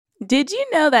Did you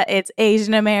know that it's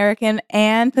Asian American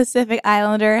and Pacific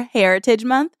Islander Heritage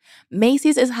Month?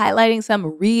 Macy's is highlighting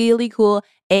some really cool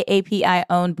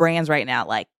AAPI-owned brands right now,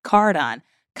 like Cardon,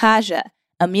 Kaja,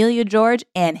 Amelia George,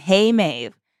 and Hey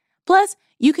Mave. Plus,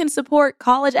 you can support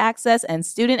college access and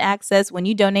student access when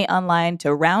you donate online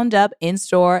to Roundup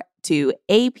in-store to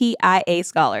APIA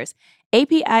Scholars.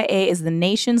 APIA is the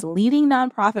nation's leading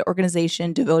nonprofit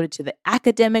organization devoted to the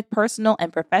academic, personal,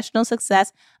 and professional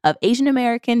success of Asian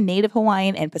American, Native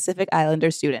Hawaiian, and Pacific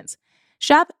Islander students.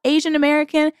 Shop Asian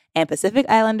American and Pacific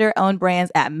Islander owned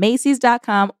brands at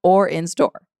Macy's.com or in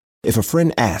store. If a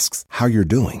friend asks how you're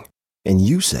doing, and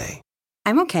you say,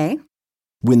 I'm okay.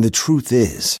 When the truth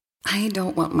is, I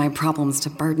don't want my problems to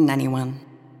burden anyone.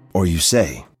 or you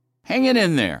say, Hang it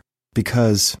in there.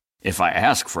 because, If I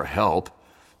ask for help,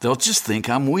 they'll just think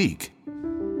I'm weak.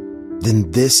 then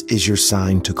this is your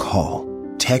sign to call,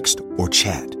 text, or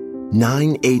chat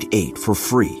 988 for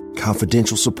free,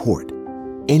 confidential support.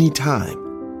 Anytime.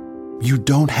 You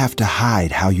don't have to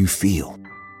hide how you feel.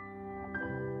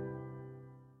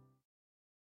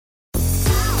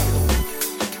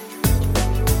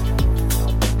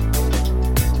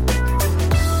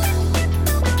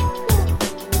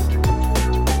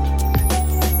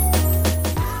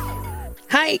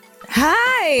 Hi.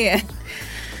 Hi!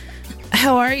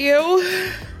 How are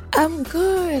you? I'm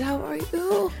good. How are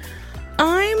you?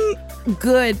 I'm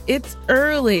good. It's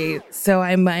early, so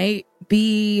I might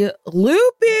be loopy.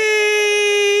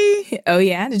 Oh,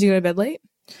 yeah? Did you go to bed late?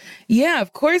 Yeah,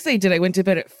 of course I did. I went to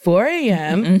bed at 4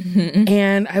 a.m. Mm-hmm.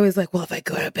 and I was like, well, if I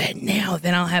go to bed now,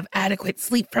 then I'll have adequate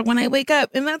sleep for when I wake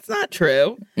up. And that's not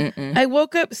true. I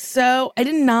woke up I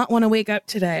did not want to wake up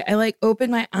today. I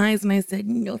opened my eyes and I said,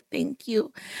 no, thank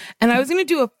you. And I was going to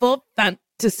do a full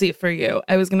fantasy for you.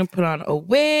 I was going to put on a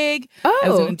wig. I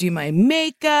was going to do my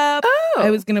makeup.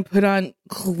 I was going to put on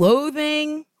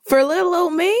clothing. For little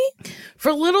old me?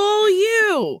 For little old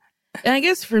you. And I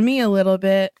guess for me a little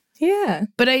bit. Yeah.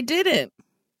 But I didn't.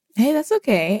 Hey, that's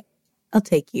okay. I'll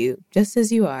take you just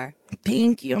as you are.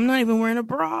 Thank you. I'm not even wearing a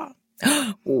bra.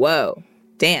 Whoa.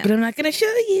 Damn. But I'm not going to show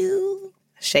you.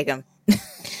 Shake them. No,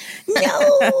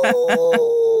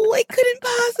 I couldn't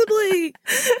possibly.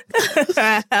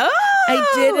 I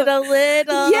did it a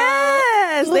little.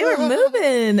 Yes, they were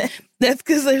moving. That's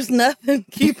because there's nothing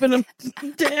keeping them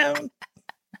down.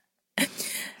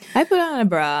 I put on a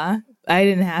bra. I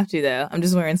didn't have to, though. I'm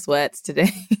just wearing sweats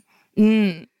today.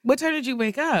 What time did you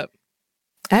wake up?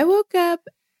 I woke up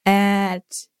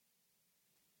at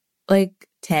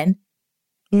 10.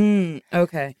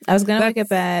 Okay. I was going to wake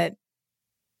up at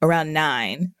around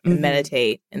 9 and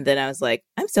meditate. And then I was like,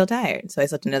 I'm still tired. So I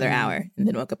slept another hour and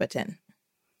then woke up at 10.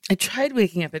 I tried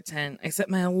waking up at 10. I set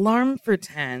my alarm for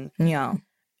 10. Yeah.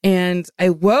 And I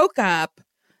woke up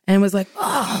and was like,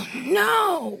 oh,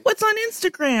 no, what's on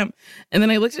Instagram? And then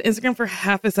I looked at Instagram for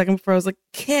half a second before I was like,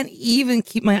 can't even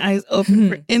keep my eyes open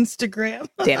for Instagram.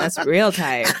 Damn, that's real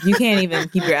tired. You can't even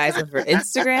keep your eyes open for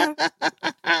Instagram?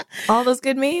 All those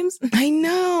good memes? I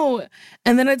know.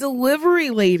 And then a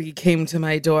delivery lady came to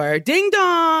my door. Ding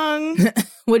dong.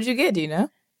 What'd you get? Do you know?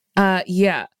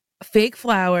 Yeah. Fake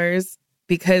flowers,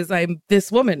 because I'm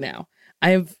this woman now.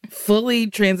 I've fully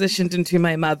transitioned into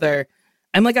my mother.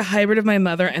 I'm like a hybrid of my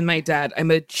mother and my dad.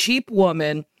 I'm a cheap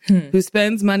woman who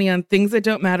spends money on things that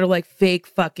don't matter, like fake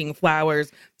fucking flowers,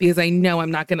 because I know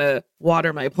I'm not going to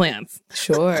water my plants.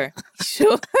 Sure.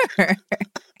 Where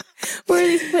are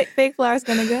these fake flowers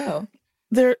going to go?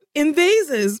 They're in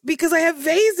vases because I have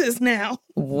vases now.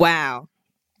 Wow.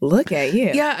 Look at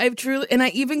you. Yeah, I've truly, and I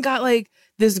even got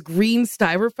this green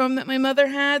styrofoam that my mother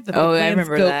had. That Oh, the I plants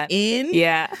remember go that. In.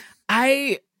 Yeah.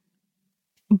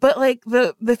 But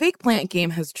the fake plant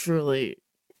game has truly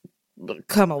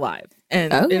come alive,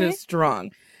 and it is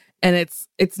strong. And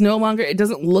it's no longer, it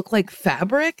doesn't look like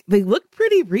fabric. They look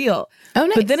pretty real. Oh,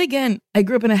 nice. But then again, I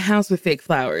grew up in a house with fake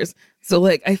flowers. So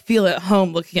I feel at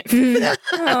home looking at fake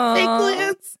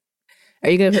plants. Are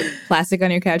you going to put plastic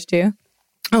on your couch too?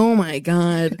 Oh my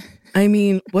God. I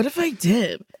mean, what if I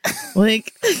did?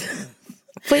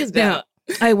 Please don't. No,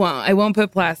 I won't. I won't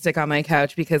put plastic on my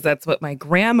couch because that's what my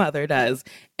grandmother does.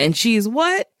 And she's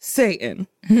what? Satan.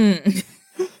 And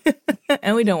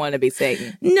we don't want to be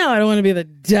Satan. No, I don't want to be the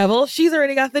devil. She's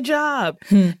already got the job.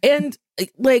 And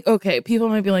okay, people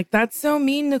might be like, that's so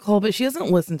mean, Nicole, but she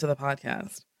doesn't listen to the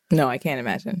podcast. No, I can't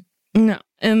imagine. No.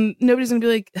 And nobody's going to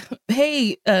be like,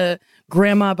 hey,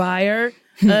 Grandma Buyer,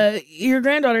 your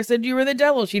granddaughter said you were the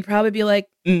devil. She'd probably be like,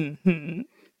 to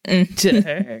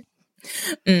her.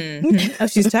 Oh,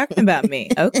 she's talking about me.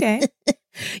 Okay.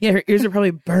 Yeah, her ears are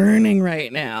probably burning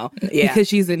right now. Yeah. Because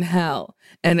she's in hell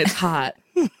and it's hot.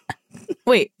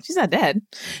 Wait, she's not dead.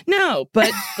 No,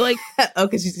 but like, Oh,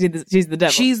 because she's the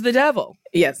devil. she's the devil.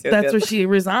 yes, That's where she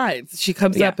resides. She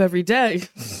comes Yeah. up every day.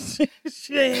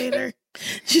 She hate her.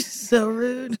 She's so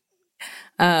rude.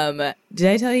 Did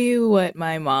I tell you what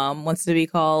my mom wants to be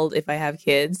called if I have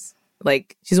kids?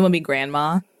 Like, she doesn't want to be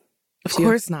grandma. Of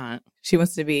course not. She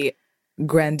wants to be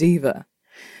Grandiva.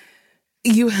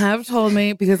 You have told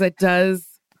me, because it does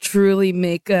truly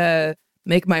make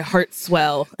my heart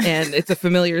swell, and it's a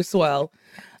familiar swell.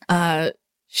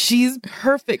 She's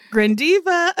perfect.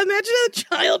 Grandiva. Imagine a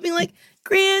child being like,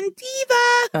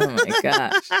 Grandiva. Oh my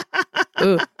gosh.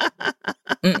 Ooh.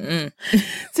 Mm-mm.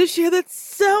 Sasheer, that's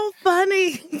so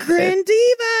funny.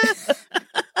 Grandiva.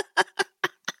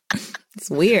 It's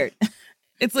weird.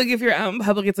 It's like if you're out in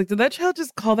public, it's like, did that child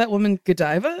just call that woman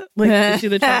Godiva? Like, is she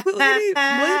the chocolate lady?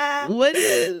 What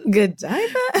is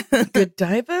Godiva?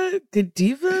 Godiva?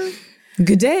 Godiva?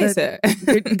 Good day, sir.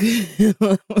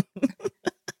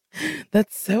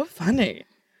 That's so funny.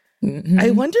 Mm-hmm.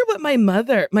 I wonder what my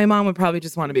mom would probably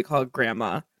just want to be called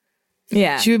grandma.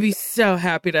 Yeah. She would be so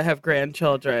happy to have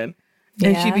grandchildren.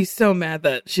 And Yeah. she'd be so mad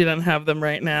that she doesn't have them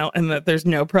right now and that there's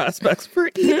no prospects for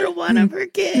either one of her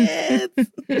kids.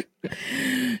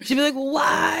 She'd be like,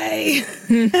 why?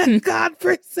 God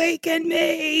forsaken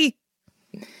me.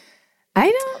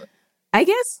 I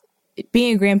guess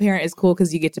being a grandparent is cool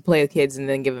because you get to play with kids and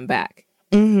then give them back.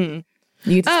 Mm-hmm.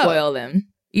 You get to spoil them.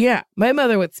 Yeah, my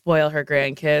mother would spoil her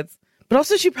grandkids, but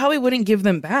also she probably wouldn't give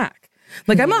them back.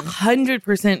 Like, I'm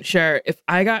 100% sure if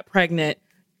I got pregnant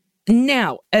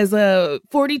now as a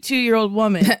 42-year-old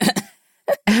woman,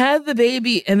 had the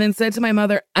baby, and then said to my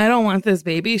mother, I don't want this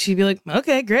baby, she'd be like,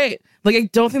 okay, great. Like, I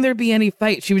don't think there'd be any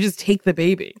fight. She would just take the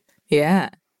baby. Yeah.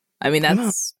 I mean,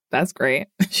 that's great.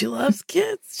 She loves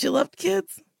kids. She loved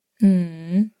kids.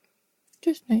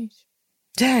 Just nice.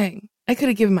 Dang. I could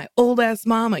have given my old ass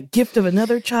mom a gift of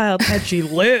another child had she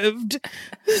lived.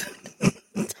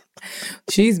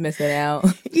 She's missing out.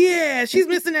 Yeah, she's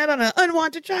missing out on an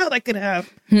unwanted child I could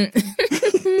have.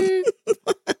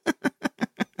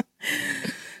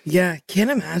 Yeah,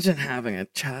 can't imagine having a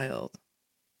child.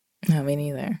 No, me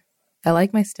neither. I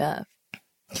like my stuff.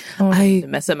 I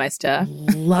mess up my stuff.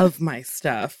 Love my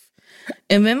stuff.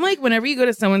 And then, like, whenever you go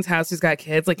to someone's house who's got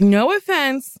kids, like, no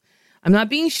offense, I'm not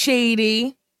being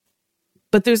shady,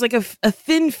 but there's like a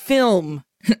thin film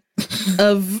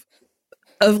of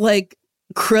like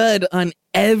crud on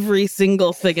every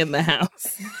single thing in the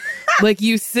house. Like,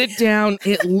 you sit down,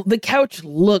 the couch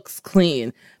looks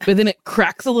clean, but then it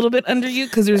cracks a little bit under you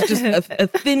because there's just a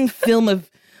thin film of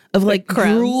like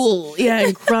gruel,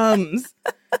 and crumbs.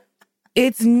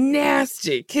 It's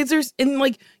nasty. Kids are, and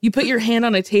like, you put your hand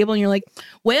on a table and you're like,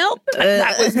 well,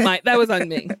 that was on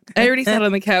me. I already sat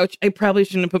on the couch. I probably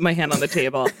shouldn't have put my hand on the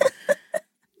table.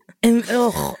 And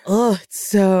it's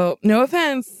so, no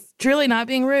offense, truly not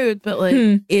being rude, but like,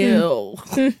 ew.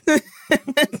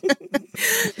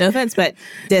 No offense, but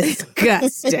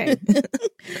disgusting.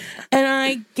 And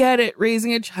I get it.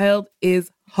 Raising a child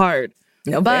is hard.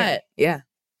 No, but yeah.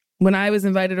 When I was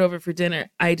invited over for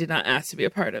dinner, I did not ask to be a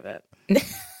part of it.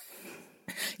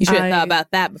 You should have thought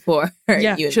about that before you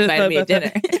invited me to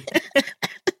dinner.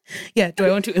 Yeah, do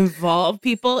I want to involve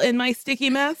people in my sticky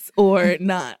mess or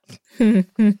not?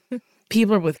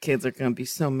 People with kids are going to be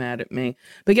so mad at me.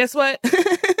 But guess what?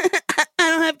 I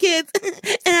don't have kids,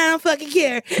 and I don't fucking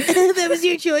care. That was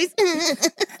your choice.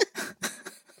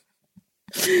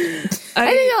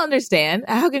 I think I'll understand.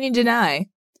 How can you deny?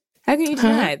 How can you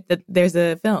deny that there's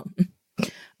a film?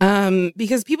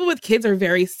 Because people with kids are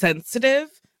very sensitive.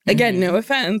 Again, no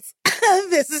offense.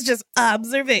 This is just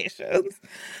observations.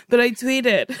 But I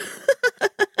tweeted.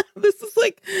 This is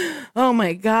like, oh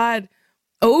my God,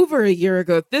 over a year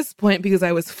ago at this point, because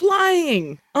I was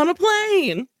flying on a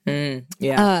plane.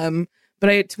 Yeah. But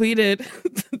I had tweeted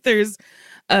there's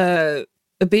a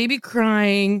baby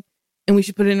crying and we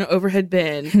should put it in an overhead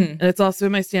bin. And it's also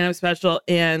in my stand-up special.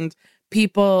 And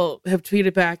people have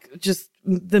tweeted back just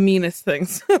the meanest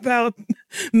things about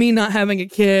me not having a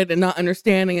kid and not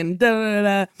understanding and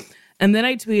da-da-da-da. And then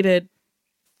I tweeted,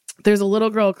 there's a little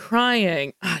girl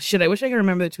crying. Ah, shit, I wish I could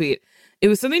remember the tweet. It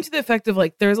was something to the effect of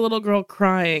like, there's a little girl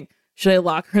crying. Should I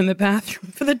lock her in the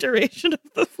bathroom for the duration of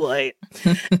the flight?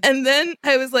 And then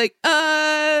I was like,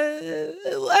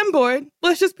 I'm bored.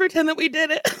 Let's just pretend that we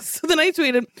did it. So then I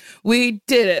tweeted, we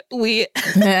did it. We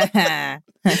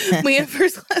in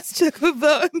first class took a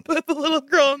vote and put the little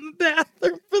girl in the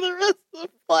bathroom for the rest of the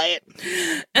flight.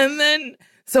 And then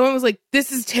someone was like,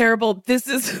 this is terrible.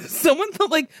 Someone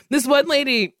thought like this one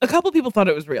lady, a couple people thought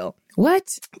it was real.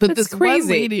 What? But That's this crazy. one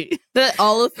lady. That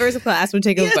all of first class would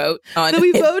take a vote on That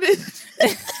we voted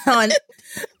on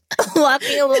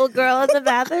locking a little girl in the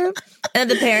bathroom, and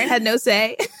the parent had no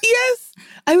say. Yes.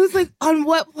 I was like, on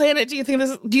what planet do you think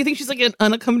this is? Do you think she's like an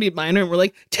unaccompanied minor? And we're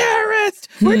like, terrorist!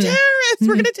 We're terrorists!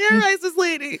 We're going to terrorize this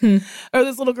lady or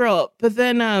this little girl. But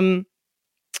then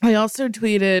I also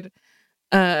tweeted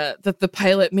that the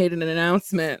pilot made an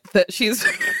announcement that she's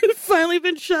finally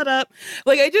been shut up.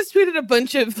 Like, I just tweeted a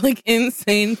bunch of like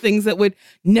insane things that would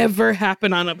never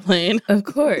happen on a plane. Of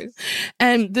course.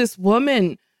 And this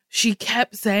woman, she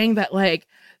kept saying that like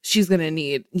she's going to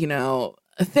need,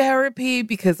 a therapy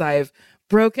because I've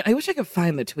broken. I wish I could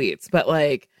find the tweets, but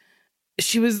like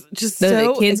she was just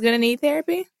so the kid's going to need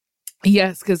therapy?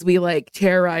 Yes, because we like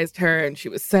terrorized her and she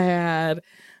was sad.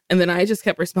 And then I just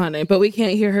kept responding, but we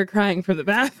can't hear her crying from the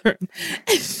bathroom.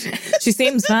 She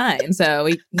seems fine, so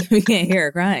we can't hear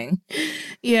her crying.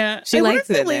 Yeah. She likes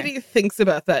it. The lady thinks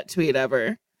about that tweet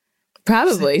ever.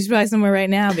 Probably. She's probably somewhere right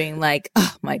now being like,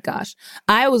 oh my gosh.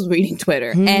 I was reading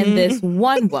Twitter and this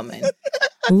one woman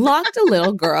locked a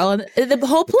little girl and the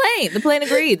whole plane. The plane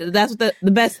agreed that that's what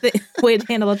the best way to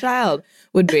handle a child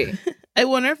would be. I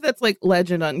wonder if that's like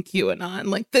legend on QAnon.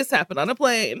 Like, this happened on a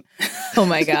plane. Oh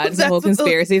my God. It's a whole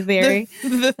conspiracy theory.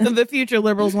 The future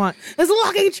liberals want is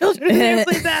locking children in the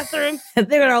airplane bathroom. They're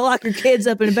going to lock your kids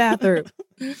up in a bathroom.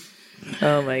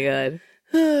 Oh my God.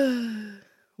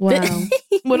 Wow.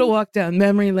 What a walk down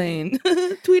memory lane.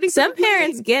 Tweeting. Some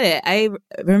parents get it. I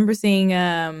remember seeing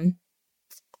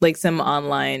like some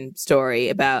online story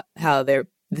about how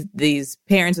these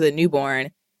parents with a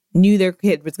newborn knew their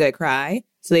kid was going to cry.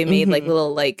 So they made like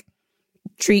little like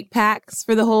treat packs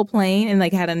for the whole plane and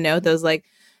like had a note that was like,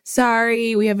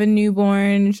 sorry, we have a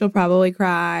newborn. She'll probably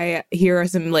cry. Here are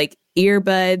some like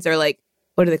earbuds or like,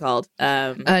 what are they called?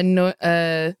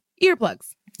 Earplugs.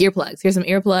 Earplugs. Here's some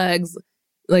earplugs.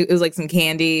 Like it was like some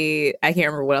candy. I can't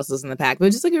remember what else was in the pack,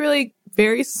 but just like a really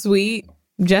very sweet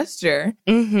gesture.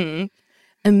 Mm-hmm.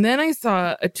 And then I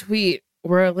saw a tweet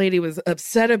where a lady was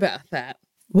upset about that.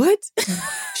 What?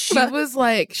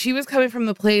 She was coming from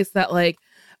the place that like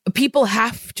people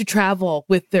have to travel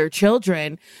with their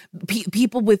children.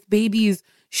 People with babies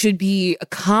should be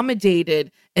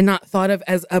accommodated and not thought of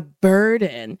as a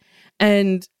burden.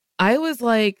 And I was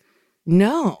like,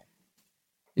 no,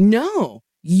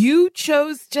 you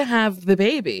chose to have the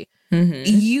baby. Mm-hmm.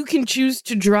 You can choose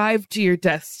to drive to your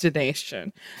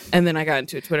destination. And then I got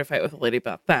into a Twitter fight with a lady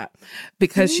about that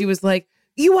because she was like,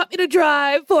 you want me to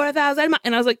drive 4,000 miles?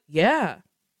 And I was like, yeah,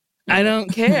 I don't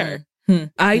care.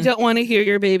 I don't want to hear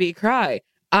your baby cry.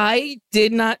 I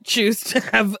did not choose to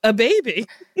have a baby.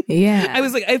 Yeah. I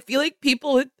was like, I feel like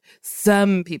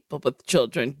some people with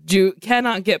children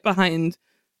cannot get behind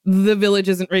the village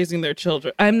isn't raising their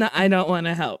children. I don't want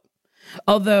to help.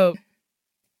 Although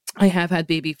I have had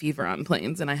baby fever on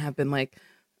planes and I have been like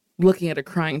looking at a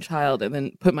crying child and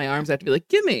then put my arms out to be like,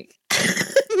 gimme.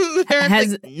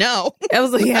 No. I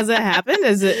was like, has it happened?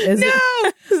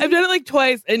 No. I've done it like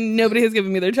twice and nobody has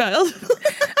given me their child.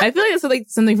 I feel like it's like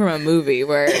something from a movie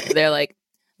where they're like,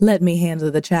 let me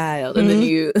handle the child. And then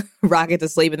you rock it to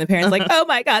sleep and the parent's like, oh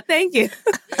my God, thank you.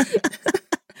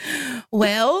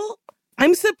 Well,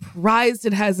 I'm surprised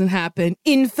it hasn't happened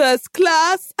in first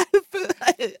class.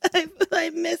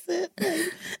 I miss it.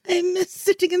 I miss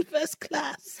sitting in first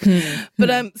class.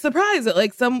 But I'm surprised that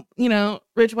like some,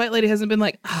 rich white lady hasn't been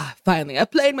like, finally, a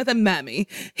plane with a mammy.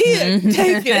 Here,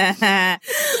 take it.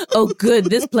 Oh, good.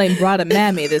 This plane brought a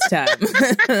mammy this time.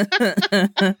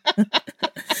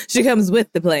 She comes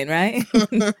with the plane, right?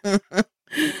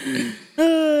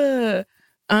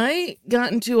 I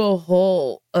got into a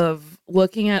hole of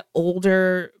looking at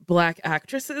older Black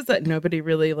actresses that nobody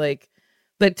really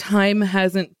that time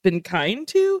hasn't been kind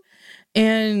to.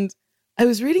 And I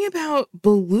was reading about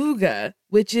Beluga,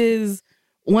 which is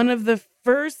one of the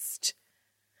first,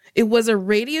 it was a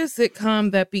radio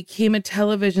sitcom that became a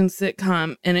television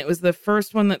sitcom. And it was the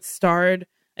first one that starred,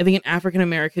 I think, an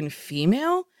African-American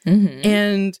female. Mm-hmm.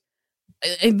 And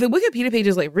the Wikipedia page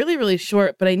is really, really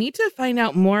short, but I need to find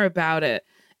out more about it.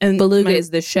 And Beluga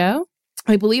is the show?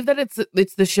 I believe that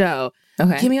it's the show.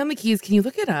 Okay. Give me on the keys. Can you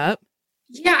look it up?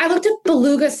 Yeah, I looked at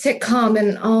Beluga sitcom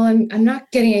and I'm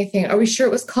not getting anything. Are we sure it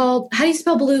was called? How do you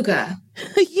spell Beluga?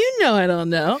 I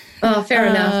don't know. Oh, fair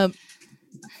enough.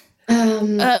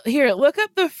 Here, look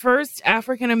up the first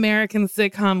African-American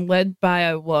sitcom led by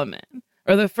a woman,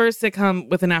 or the first sitcom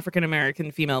with an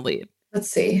African-American female lead. Let's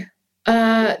see.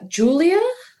 Julia?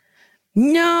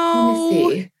 No.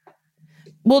 Let me see.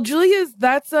 Well,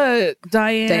 that's a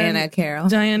Diana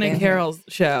Carroll's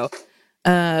show.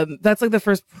 That's like the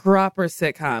first proper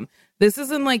sitcom. This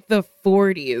is in like the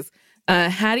 40s.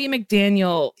 Hattie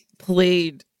McDaniel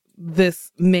played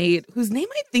this maid whose name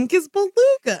I think is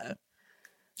Beluga.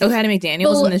 Oh, Hattie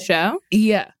McDaniel's in the show?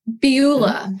 Yeah.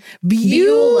 Beulah.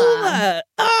 Beulah.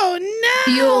 Oh,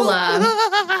 no. Beulah.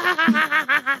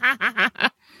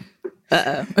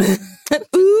 Uh-oh.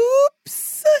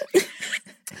 Oops.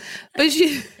 But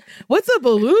what's a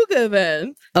beluga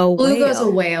then? Oh, Beluga's a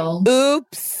whale.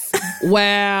 Oops.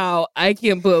 Wow. I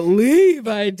can't believe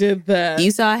I did that. You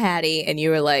saw Hattie and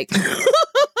you were like,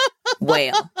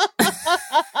 whale.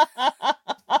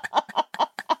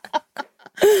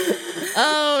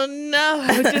 Oh no,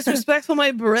 how disrespectful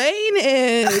my brain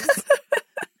is.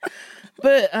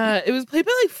 But it was played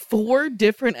by like 4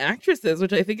 different actresses,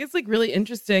 which I think is like really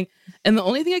interesting. And the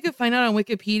only thing I could find out on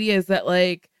Wikipedia is that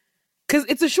like, because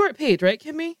it's a short page, right,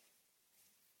 Kimmy?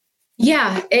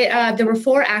 Yeah, there were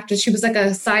 4 actors. She was like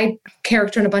a side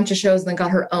character in a bunch of shows and then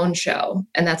got her own show.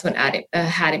 And that's when Hattie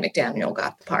McDaniel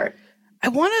got the part. I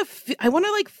want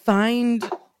to like find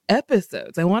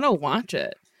episodes. I want to watch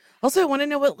it. Also, I want to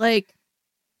know what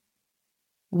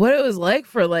it was like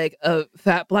for like a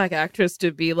fat black actress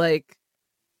to be like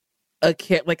a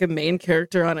main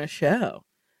character on a show.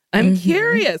 I'm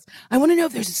curious. I want to know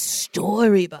if there's a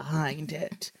story behind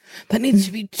it that needs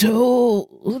to be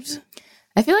told.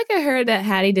 I feel like I heard that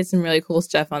Hattie did some really cool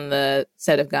stuff on the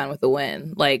set of Gone with the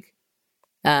Wind. Like,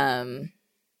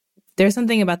 there's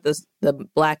something about the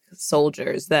black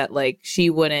soldiers that like she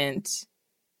wouldn't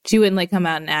like come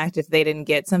out and act if they didn't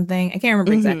get something. I can't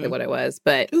remember exactly what it was,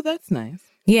 but oh, that's nice.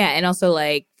 Yeah, and also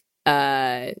like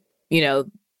the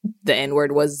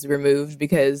N-word was removed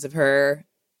because of her.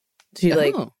 She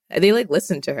they like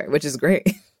listened to her, which is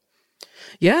great.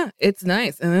 Yeah, it's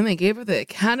nice. And then they gave her the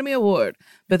Academy Award,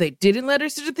 but they didn't let her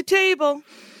sit at the table.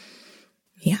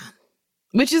 Yeah.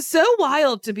 Which is so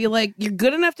wild to be like, you're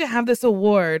good enough to have this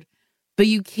award, but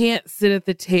you can't sit at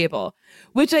the table.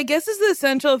 Which I guess is the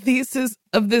central thesis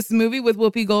of this movie with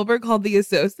Whoopi Goldberg called The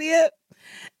Associate.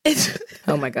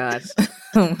 Oh my God.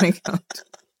 Oh my God.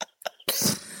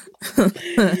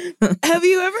 Have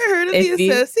you ever heard of The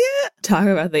Associate? Talk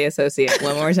about The Associate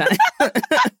one more time.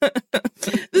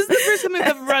 This is the first time I've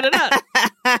ever brought it up.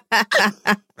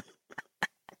 I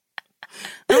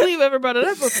don't think you've ever brought it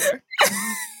up before.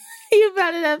 You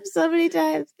brought it up so many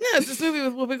times. Yeah, it's this movie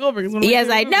with Whoopi Goldberg. Yes,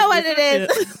 I know what it is.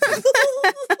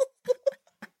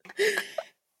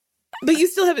 But you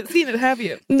still haven't seen it, have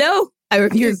you? No. I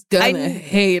refuse. You're gonna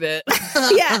hate it.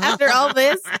 Yeah, after all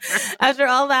this, after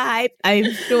all the hype,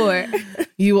 I'm sure.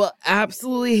 You will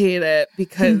absolutely hate it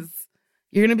because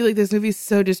you're going to be like, this movie's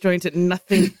so disjointed.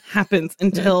 Nothing happens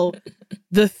until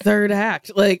the 3rd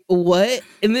act. Like, what?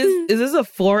 And is this a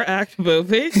 4-act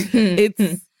movie?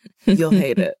 You'll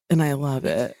hate it. And I love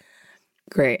it.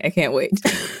 Great. I can't wait.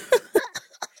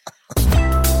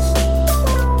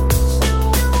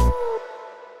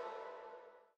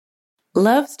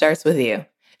 Love starts with you.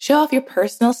 Show off your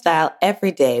personal style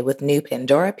every day with new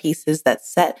Pandora pieces that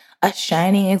set a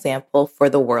shining example for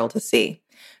the world to see.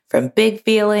 From big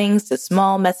feelings to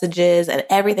small messages and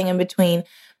everything in between,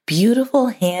 beautiful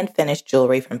hand-finished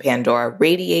jewelry from Pandora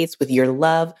radiates with your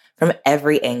love from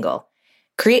every angle.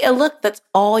 Create a look that's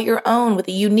all your own with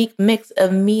a unique mix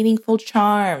of meaningful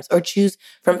charms, or choose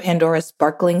from Pandora's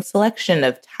sparkling selection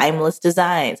of timeless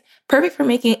designs, perfect for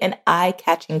making an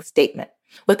eye-catching statement.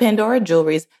 With Pandora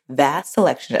Jewelry's vast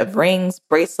selection of rings,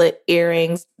 bracelet,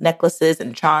 earrings, necklaces,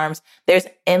 and charms, there's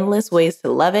endless ways to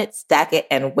love it, stack it,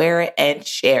 and wear it and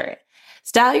share it.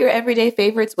 Style your everyday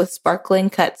favorites with sparkling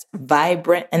cuts,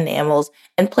 vibrant enamels,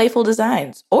 and playful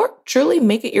designs, or truly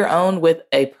make it your own with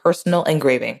a personal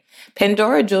engraving.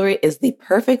 Pandora Jewelry is the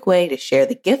perfect way to share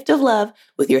the gift of love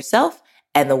with yourself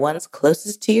and the ones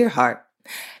closest to your heart.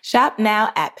 Shop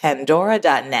now at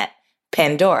pandora.net.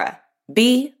 Pandora.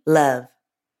 Be love.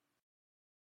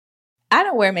 I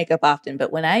don't wear makeup often,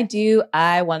 but when I do,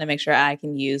 I want to make sure I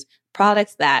can use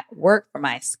products that work for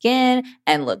my skin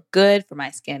and look good for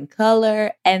my skin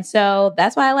color. And so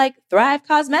that's why I like Thrive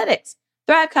Cosmetics.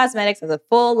 Thrive Cosmetics has a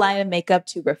full line of makeup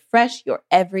to refresh your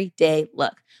everyday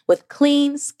look. With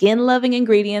clean, skin-loving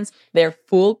ingredients, their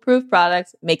foolproof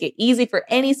products make it easy for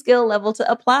any skill level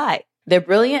to apply. Their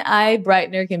Brilliant Eye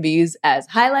Brightener can be used as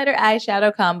highlighter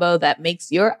eyeshadow combo that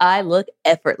makes your eye look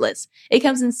effortless. It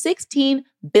comes in 16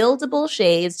 buildable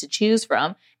shades to choose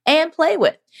from and play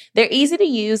with. Their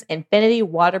easy-to-use Infinity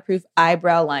Waterproof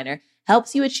Eyebrow Liner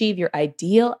helps you achieve your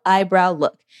ideal eyebrow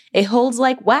look. It holds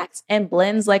like wax and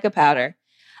blends like a powder.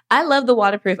 I love the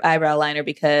waterproof eyebrow liner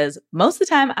because most of the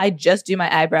time I just do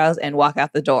my eyebrows and walk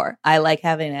out the door. I like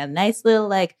having a nice little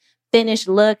finished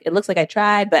look. It looks like I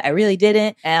tried, but I really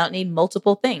didn't. And I don't need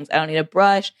multiple things. I don't need a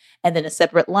brush and then a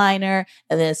separate liner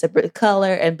and then a separate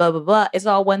color and blah, blah, blah. It's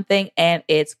all one thing and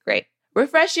it's great.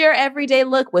 Refresh your everyday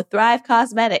look with Thrive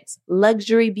Cosmetics,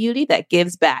 luxury beauty that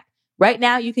gives back. Right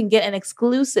now, you can get an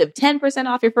exclusive 10%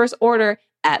 off your first order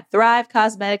at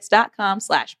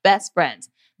thrivecosmetics.com/bestfriends.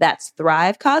 That's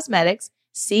Thrive Cosmetics,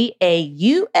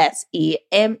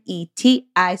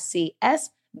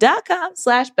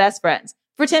 CAUSEMETICS.com/bestfriends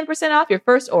for 10% off your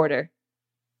first order.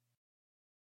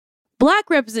 Black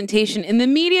representation in the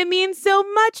media means so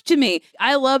much to me.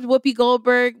 I loved Whoopi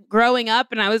Goldberg growing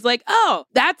up, and I was like, oh,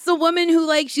 that's a woman who,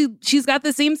 like, she's got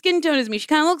the same skin tone as me. She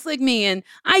kind of looks like me, and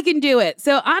I can do it.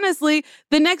 So honestly,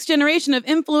 the next generation of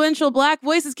influential Black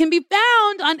voices can be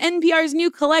found on NPR's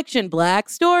new collection, Black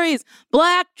Stories,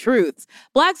 Black Truths.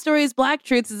 Black Stories, Black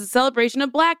Truths is a celebration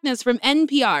of Blackness from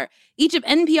NPR. Each of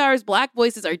NPR's Black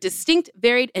voices are distinct,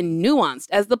 varied, and nuanced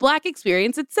as the Black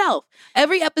experience itself.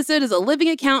 Every episode is a living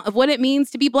account of what it means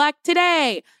to be Black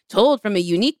today, told from a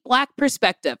unique Black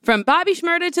perspective. From Bobby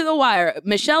Shmurda to The Wire,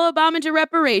 Michelle Obama to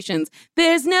reparations,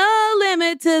 there's no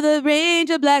limit to the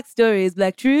range of Black stories,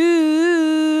 Black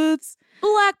truths.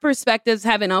 Black perspectives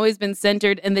haven't always been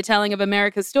centered in the telling of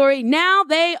America's story. Now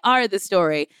they are the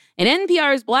story. In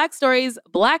NPR's Black Stories,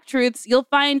 Black Truths, you'll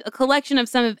find a collection of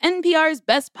some of NPR's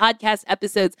best podcast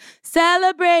episodes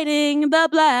celebrating the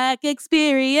Black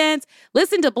experience.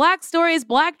 Listen to Black Stories,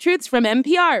 Black Truths from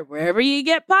NPR, wherever you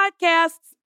get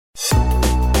podcasts.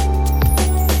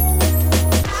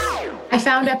 I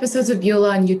found episodes of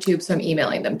Beulah on YouTube, so I'm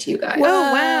emailing them to you guys.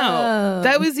 Oh, wow.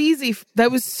 That was easy. That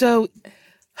was so...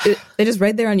 They just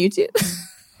right there on YouTube.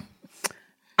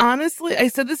 Honestly, I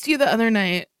said this to you the other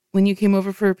night when you came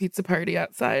over for a pizza party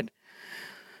outside.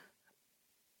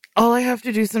 All I have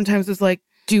to do sometimes is like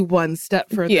do one step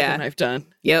further than I've done.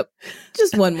 Yep.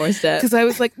 Just one more step. Because I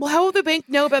was like, well, how will the bank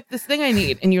know about this thing I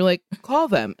need? And you're like, call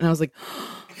them. And I was like,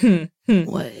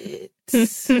 what?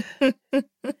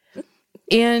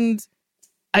 And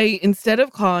I, instead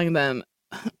of calling them,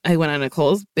 I went on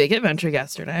Nicole's big adventure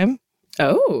yesterday.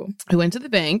 Oh. I went to the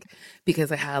bank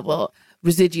because I had little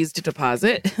residues to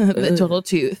deposit that total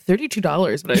to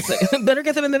 $32. But I was like, better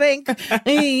get them in the bank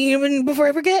before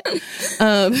I forget.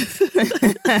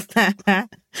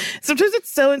 Sometimes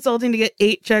it's so insulting to get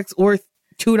 8 checks worth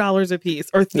 $2 a piece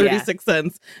or 36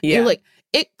 cents. Yeah. You're like,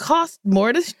 it costs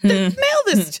more to mail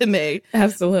this to me.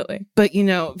 Absolutely. But, you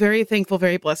know, very thankful,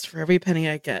 very blessed for every penny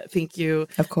I get. Thank you.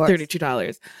 Of course.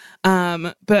 $32.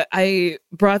 But I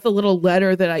brought the little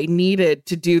letter that I needed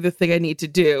to do the thing I need to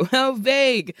do. How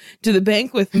vague, to the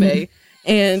bank with me.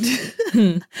 And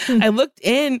I looked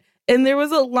in and there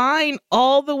was a line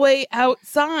all the way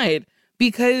outside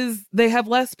because they have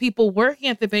less people working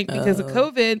at the bank because of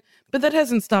COVID. But that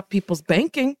hasn't stopped people's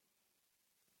banking.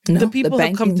 No, the people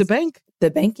have come to bank. The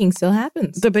banking still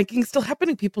happens. The banking's still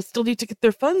happening. People still need to get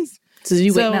their funds. So did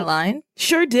you wait in that line?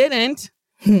 Sure didn't.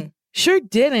 Sure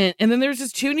didn't. And then there was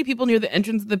just too many people near the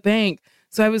entrance of the bank.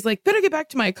 So I was like, better get back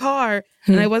to my car.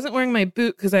 And I wasn't wearing my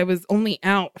boot because I was only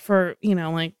out for, you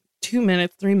know, like 2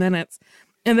 minutes, 3 minutes.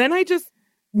 And then I just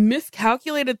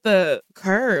miscalculated the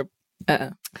curb.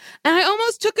 Uh-oh. And I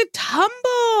almost took a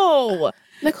tumble.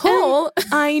 Nicole.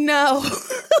 And I know.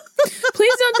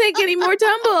 Please don't take any more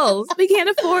tumbles. We can't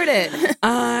afford it.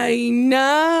 I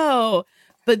know.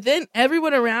 But then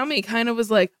everyone around me kind of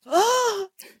was like, oh.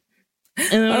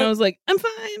 And then I was like, I'm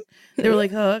fine. They were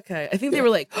like, oh, okay. I think they were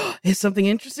like, oh, is something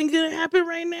interesting going to happen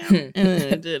right now? And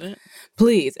then it didn't.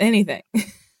 Please, anything.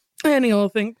 Any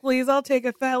old thing, please. I'll take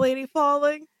a fat lady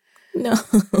falling. No.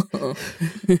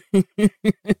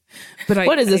 But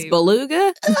what is this,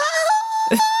 Beluga?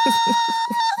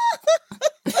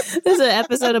 There's an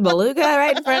episode of Beluga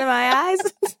right in front of my eyes.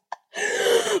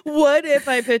 What if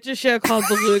I pitch a show called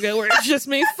Beluga where it's just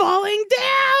me falling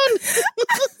down?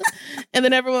 And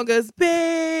then everyone goes,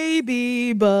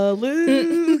 baby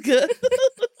Beluga.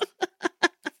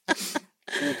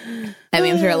 I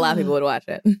mean, I'm sure a lot of people would watch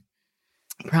it.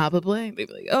 Probably. They'd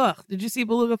be like, oh, did you see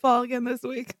Beluga fall again this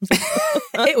week?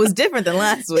 It was different than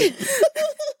last week.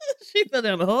 She fell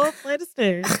down a whole flight of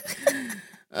stairs.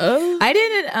 Oh. I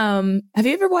didn't, have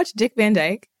you ever watched Dick Van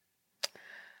Dyke?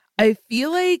 I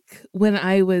feel like when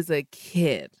I was a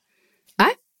kid.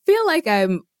 I feel like I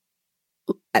don't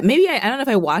know if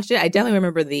I watched it. I definitely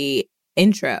remember the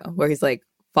intro where he's like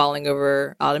falling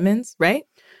over ottomans, right?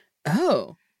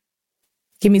 Oh.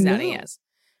 Kimmy's nodding yes.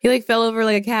 He like fell over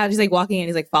like a couch. He's like walking and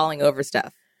he's like falling over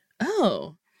stuff.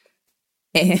 Oh.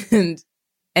 And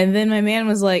then my man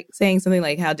was like saying something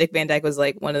like how Dick Van Dyke was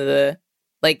like one of the,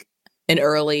 like an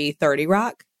early 30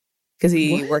 Rock because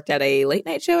he worked at a late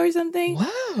night show or something.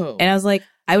 Wow. And I was like,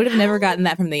 I would have never gotten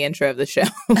that from the intro of the show.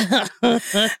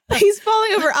 He's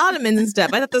falling over ottomans and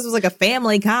stuff. I thought this was like a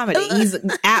family comedy. He's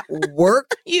at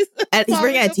work. He's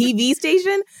working at a TV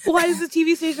station. Why does the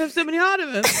TV station have so many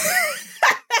ottomans?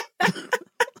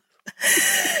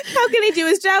 How can he do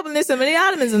his job when there's so many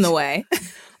ottomans in the way?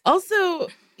 Also,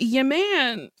 your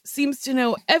man seems to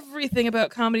know everything about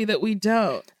comedy that we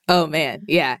don't. Oh, man.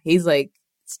 Yeah. He's like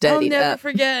studied I'll never up.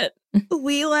 forget.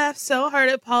 We laughed so hard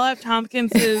at Paul F.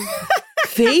 Tompkins'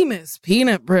 famous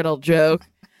peanut brittle joke.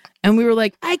 And we were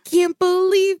like, I can't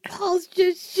believe Paul's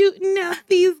just shooting out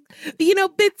these,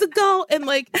 bits of gold. And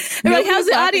like, we're like, how's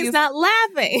the audience not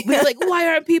laughing? We were like, why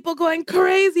aren't people going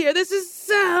crazier? This is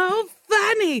so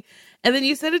funny. And then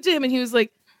you said it to him and he was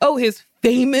like, oh, his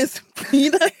famous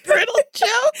peanut brittle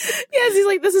joke? Yes, he's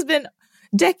like, this has been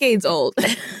decades old.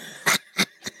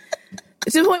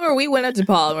 To the point where we went up to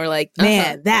Paul and we're like,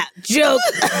 man, that joke.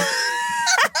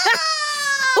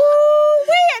 Ooh,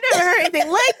 I never heard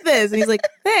anything like this. And he's like,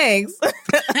 thanks.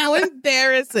 How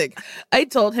embarrassing. I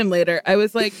told him later, I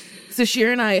was like,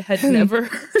 Sasheer and I had never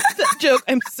heard that joke.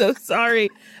 I'm so sorry.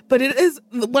 But it is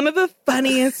one of the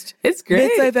funniest bits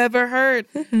I've ever heard.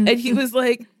 And he was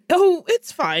like, oh,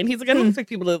 it's fine. He's like, I don't expect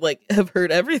people to like have heard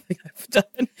everything I've done.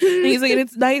 And he's like, and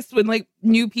it's nice when like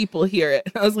new people hear it.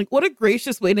 And I was like, what a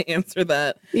gracious way to answer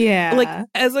that. Yeah. Like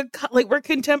as we're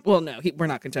well, no, we're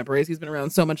not contemporaries. He's been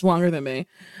around so much longer than me.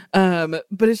 But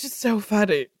it's just so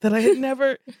funny that I had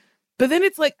never, but then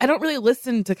it's like, I don't really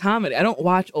listen to comedy. I don't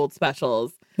watch old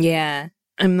specials. Yeah.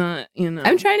 I'm not,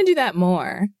 I'm trying to do that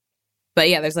more. But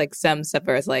yeah, there's like some stuff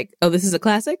where it's like, oh, this is a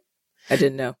classic? I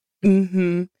didn't know.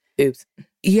 Mm-hmm. Oops.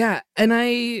 Yeah. And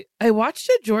I watched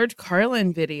a George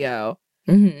Carlin video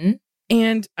and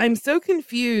I'm so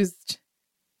confused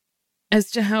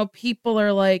as to how people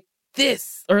are like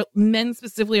this, or men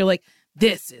specifically are like,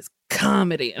 this is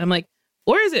comedy. And I'm like,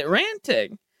 or is it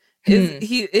ranting?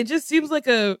 It just seems like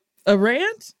a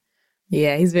rant.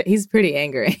 Yeah, he's pretty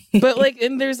angry. But like,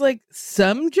 and there's like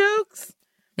some jokes,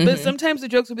 but sometimes the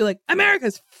jokes will be like,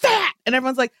 America's fat. And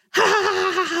everyone's like, ha ha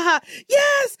ha ha ha ha.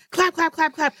 Yes. Clap, clap,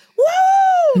 clap, clap.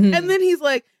 Woo. And then he's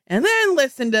like, and then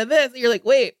listen to this. And you're like,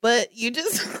 wait, but you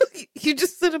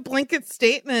just said a blanket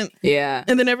statement. Yeah.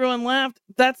 And then everyone laughed.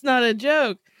 That's not a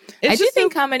joke. I do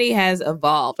think comedy has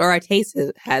evolved, or our taste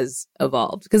has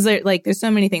evolved, because there's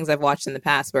so many things I've watched in the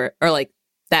past or like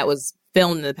that was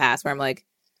filmed in the past where I'm like,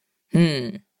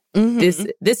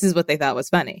 this is what they thought was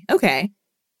funny. Okay.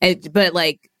 But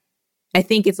like, I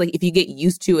think it's like if you get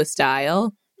used to a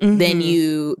style, then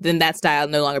that style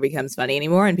no longer becomes funny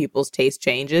anymore, and people's taste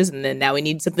changes, and then now we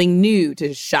need something new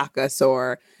to shock us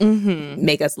or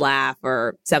make us laugh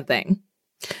or something.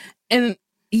 And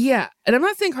yeah, and I'm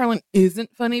not saying Carlin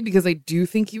isn't funny, because I do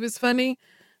think he was funny.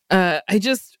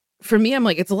 For me, I'm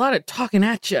like, it's a lot of talking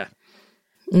at you,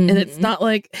 and it's not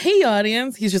like, hey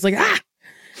audience. He's just like, ah.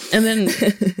 And then,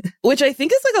 which I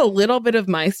think is like a little bit of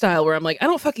my style, where I'm like, I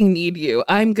don't fucking need you.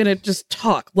 I'm going to just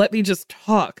talk. Let me just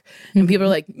talk. And people are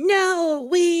like, no,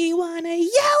 we want to yell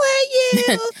at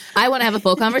you. I want to have a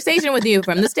full conversation with you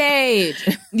from the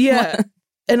stage. Yeah.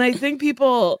 And I think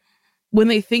people, when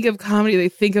they think of comedy, they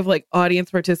think of like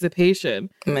audience participation,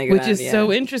 which is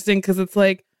so interesting, because it's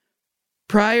like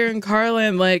Pryor and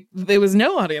Carlin, like there was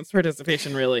no audience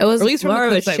participation really. It was or at least more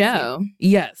of a show.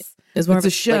 Yes. It's more of a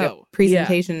show. Like a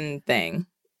presentation thing.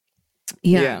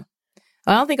 Yeah.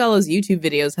 I don't think all those YouTube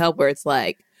videos help, where it's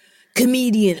like,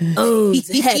 comedian owns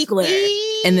heckler.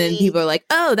 And then people are like,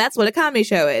 oh, that's what a comedy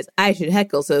show is. I should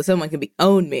heckle so someone can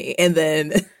own me. And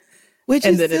then,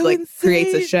 it like insane.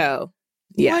 Creates a show.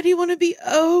 Yeah. Why do you want to be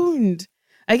owned?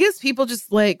 I guess people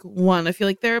just like want to feel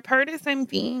like they're a part of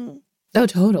something. Oh,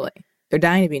 totally. They're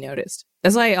dying to be noticed.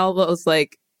 That's why all those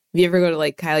like, if you ever go to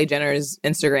like Kylie Jenner's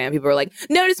Instagram, people are like,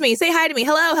 notice me, say hi to me.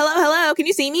 Hello, hello, hello. Can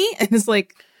you see me? And it's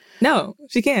like, no,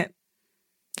 she can't.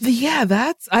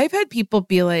 Yeah, I've had people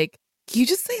be like, can you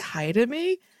just say hi to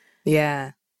me?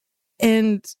 Yeah.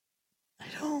 And I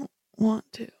don't want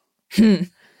to.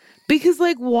 Because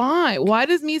like, why? Why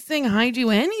does me saying hi do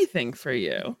anything for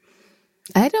you?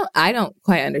 I don't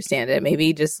quite understand it.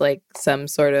 Maybe just like some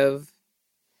sort of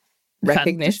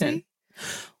recognition.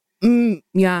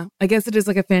 Yeah, I guess it is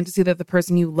like a fantasy that the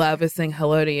person you love is saying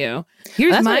hello to you.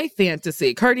 Here's my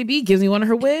fantasy. Cardi B gives me one of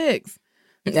her wigs.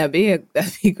 That'd be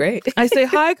great. I say,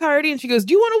 hi, Cardi, and she goes,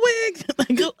 do you want a wig?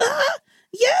 I go,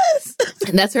 yes.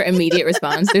 And that's her immediate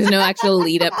response. There's no actual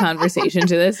lead up conversation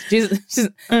to this. She's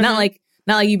not like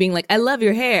you being like, I love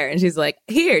your hair. And she's like,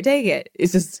 here, take it.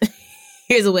 It's just,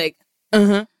 here's a wig.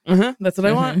 That's what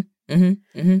I want. And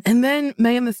then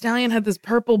Megan Thee Stallion had this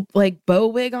purple like bow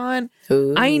wig on.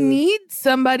 Ooh. I need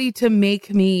somebody to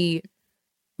make me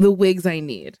the wigs I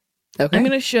need. Okay. I'm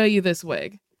going to show you this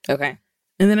wig. Okay.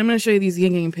 And then I'm going to show you these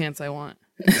yin yang pants I want.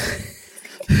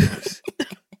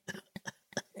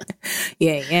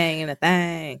 Yang yang and a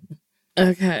thing.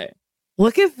 Okay.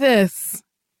 Look at this.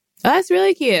 Oh, that's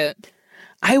really cute.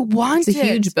 I want It's a it.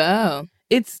 huge bow.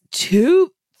 It's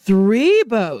 3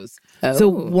 bows. Oh. So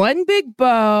one big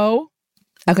bow,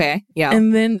 Okay. Yeah.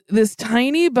 and then this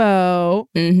tiny bow,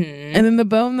 Mm-hmm. and then the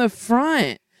bow in the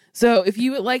front. So if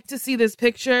you would like to see this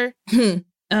picture, it's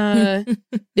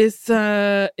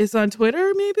on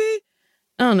Twitter, maybe?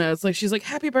 I don't know. It's like she's like,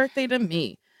 happy birthday to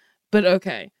me. But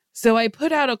okay. So I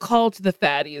put out a call to the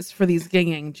fatties for these yin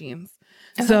yang jeans.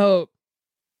 Uh-huh. So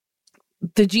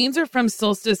the jeans are from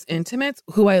Solstice Intimates,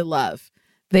 who I love.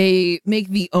 They make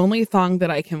the only thong that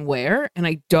I can wear, and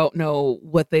I don't know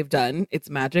what they've done. It's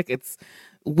magic. It's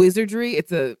wizardry.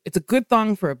 It's a good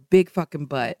thong for a big fucking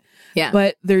butt. Yeah.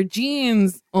 But their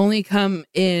jeans only come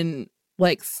in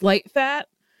like slight fat,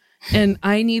 and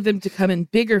I need them to come in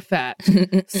bigger fat.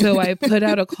 So I put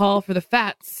out a call for the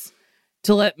fats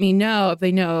to let me know if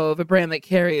they know of a brand that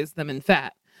carries them in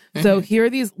fat. So here are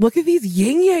these. Look at these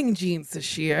yin yang jeans,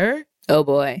 Sasheer. Oh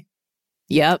boy.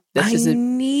 Yep. This is I a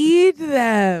need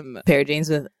them. pair of jeans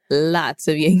with lots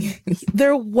of yin yang.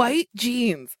 They're white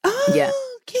jeans. Oh, Yeah.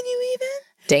 Can you even?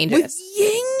 Dangerous. With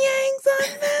yin yangs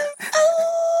on them.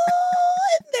 Oh,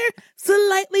 and they're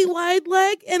slightly wide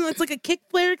leg, and it's like a kick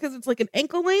flare because it's like an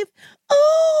ankle length.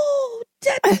 Oh,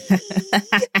 daddy.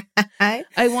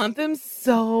 I want them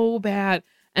so bad.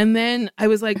 And then I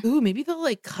was like, ooh, maybe they'll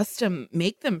like custom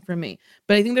make them for me.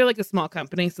 But I think they're like a small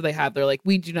company. So they're like,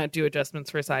 we do not do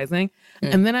adjustments for sizing.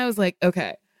 And then I was like,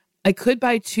 okay, I could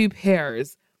buy 2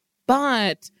 pairs,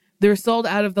 but they're sold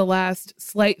out of the last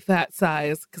slight fat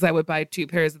size because I would buy 2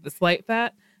 pairs of the slight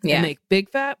fat and make big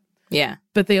fat. Yeah.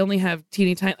 But they only have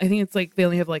teeny tiny. I think it's like they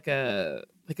only have like a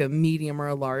medium or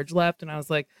a large left. And I was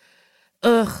like,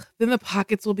 ugh, then the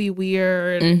pockets will be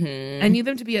weird. Mm-hmm. I need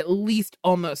them to be at least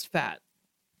almost fat.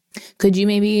 Could you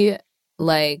maybe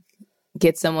like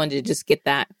get someone to just get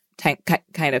that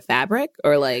kind of fabric,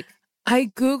 or like? I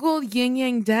Googled yin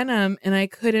yang denim and I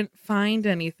couldn't find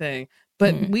anything.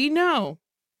 But we know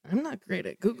I'm not great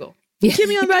at Google. Yeah. Give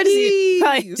me on my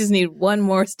Probably just need one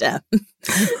more step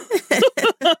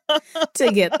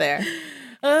to get there.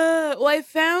 Well, I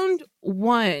found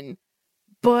one,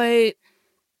 but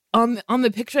on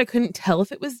the picture I couldn't tell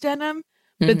if it was denim.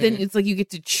 But then it's like you get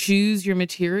to choose your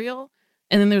material.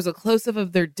 And then there's a close-up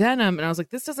of their denim. And I was like,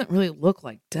 this doesn't really look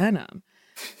like denim.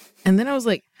 And then I was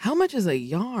like, how much is a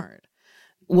yard?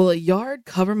 Will a yard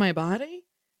cover my body?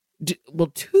 Will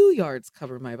 2 yards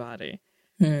cover my body?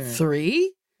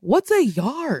 3? What's a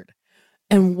yard?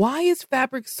 And why is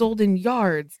fabric sold in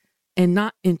yards and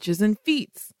not inches and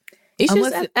feet? You should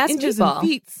Unless just ask inches people. and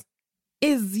feet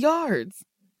is yards.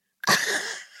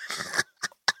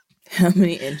 How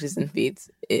many inches and feet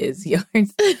is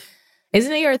yards?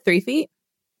 Isn't a yard 3 feet?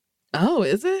 Oh,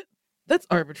 is it? That's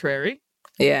arbitrary.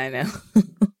 Yeah, I know.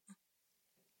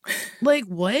 Like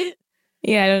what?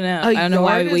 Yeah, I don't know. I don't know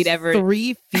why we'd ever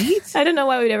 3 feet, I don't know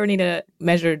why we'd ever need to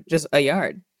measure just a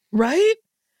yard. right?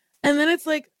 And then it's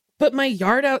like, but my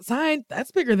yard outside,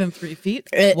 that's bigger than 3 feet.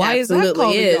 It Why is that absolutely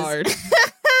called is. a yard?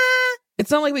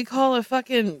 It's not like we call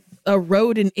a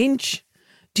road an inch.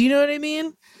 Do you know what I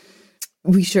mean?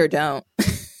 We sure don't.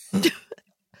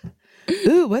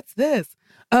 Ooh, what's this?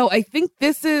 Oh, I think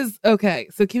this is okay.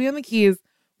 So Kimmy on the keys.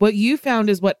 What you found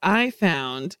is what I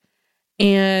found,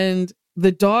 and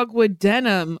the dogwood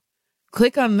denim.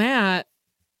 Click on that.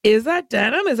 Is that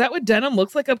denim? Is that what denim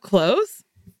looks like up close?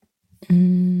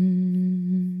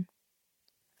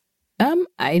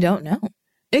 I don't know.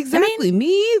 Exactly.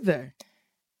 Me either.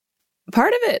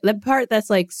 Part of it, the part that's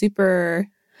like super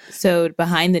sewed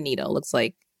behind the needle, looks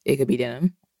like it could be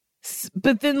denim.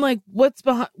 But then, like, what's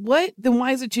behind? What? Then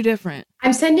why is it too different?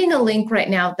 I'm sending a link right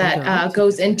now that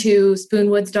goes into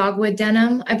Spoonwood's dogwood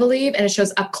denim, I believe, and it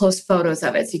shows up close photos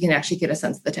of it, so you can actually get a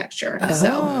sense of the texture.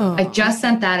 So I just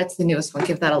sent that. It's the newest one.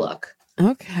 Give that a look.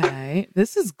 Okay,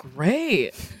 this is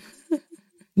great.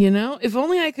 You know, if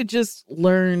only I could just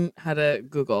learn how to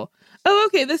Google. Oh,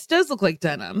 okay, this does look like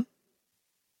denim.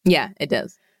 Yeah, it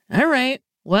does. All right.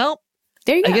 Well,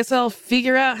 There you go. I guess I'll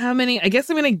figure out how many. I guess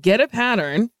I'm going to get a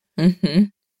pattern. Mm-hmm.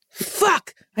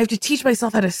 Fuck! I have to teach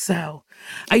myself how to sew.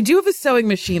 I do have a sewing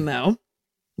machine, though.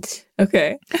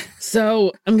 Okay.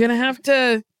 So I'm going to have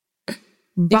to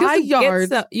buy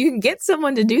yards. You can get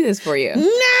someone to do this for you.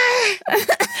 Nah!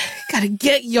 Gotta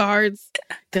get yards.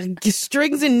 Gotta get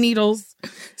strings and needles.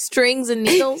 Strings and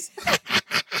needles.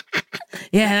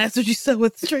 Yeah, that's what you sew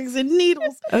with, strings and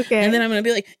needles. Okay. And then I'm going to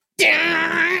be like,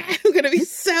 I'm going to be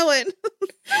sewing.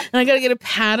 And I got to get a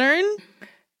pattern.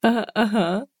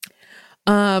 I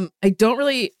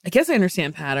guess I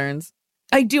understand patterns.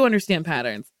 I do understand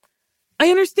patterns. I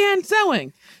understand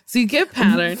sewing. So you get a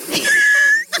pattern.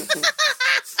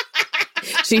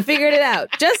 She figured it out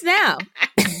just now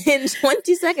in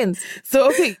 20 seconds. So,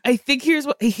 okay, I think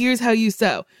here's how you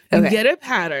sew. You get a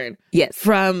pattern. Yes.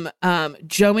 From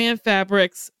Joann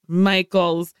Fabrics,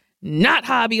 Michaels, not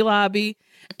Hobby Lobby.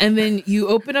 And then you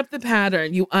open up the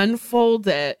pattern, you unfold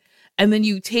it, and then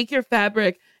you take your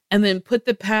fabric and then put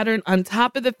the pattern on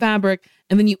top of the fabric,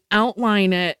 and then you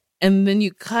outline it, and then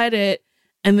you cut it,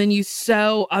 and then you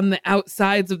sew on the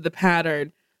outsides of the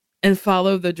pattern and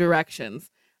follow the directions.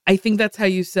 I think that's how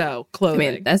you sew clothing.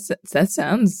 I mean, that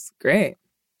sounds great.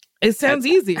 It sounds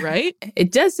easy, right?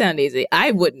 It does sound easy.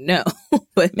 I wouldn't know,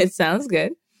 but it sounds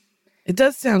good. It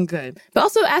does sound good. But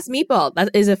also ask Meatball. That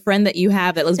is a friend that you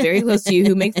have that lives very close to you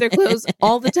who makes their clothes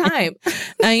all the time.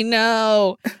 I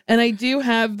know. And I do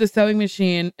have the sewing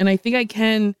machine, and I think I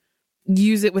can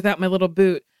use it without my little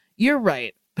boot. You're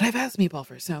right. But I've asked Meatball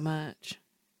for so much.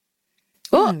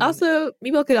 Well, also,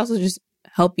 Meatball could also just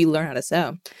help you learn how to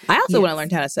sew. I also want to learn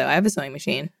how to sew. I have a sewing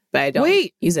machine, but I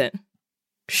don't use it.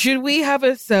 Should we have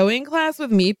a sewing class with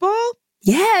Meatball?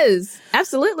 Yes,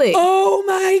 absolutely. Oh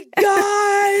my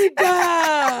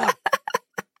God.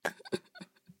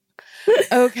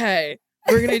 Okay.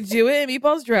 We're going to do it in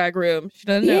Meatball's drag room. She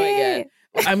doesn't know it yet.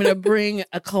 I'm going to bring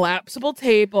a collapsible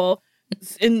table,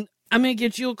 and I'm going to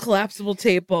get you a collapsible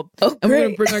table. Oh, and we're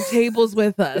going to bring our tables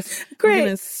with us. Great. We're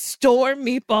going to store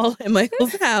Meatball in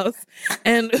Michael's house.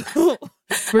 And we're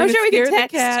going to scare the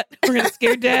cat. We're going to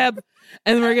scare Deb.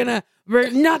 And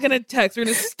we're not going to text. We're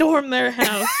going to storm their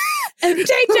house. And teach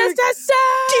us to sew.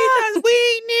 Teach us.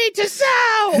 We need to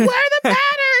sew. Where are the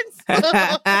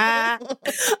patterns?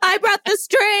 I brought the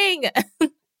string.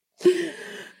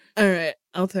 All right.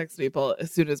 I'll text people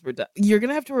as soon as we're done. You're going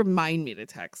to have to remind me to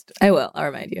text. I will. I'll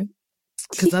remind you.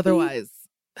 Because otherwise,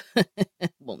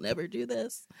 we'll never do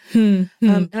this. And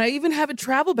I even have a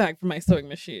travel bag for my sewing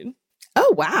machine.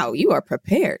 Oh, wow. You are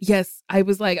prepared. Yes. I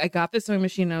was like, I got this sewing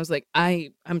machine and I was like,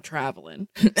 I'm traveling.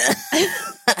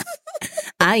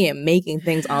 I am making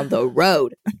things on the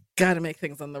road. Gotta make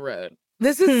things on the road.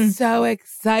 This is so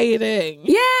exciting.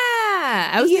 Yeah.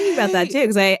 I was thinking about that too,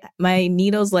 because my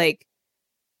needle's like,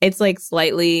 it's like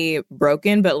slightly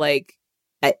broken, but like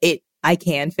I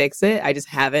can fix it. I just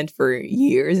haven't for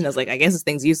years. And I was like, I guess this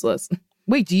thing's useless.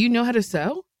 Wait, do you know how to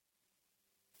sew?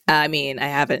 I mean, I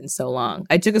haven't in so long.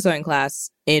 I took a sewing class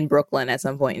in Brooklyn at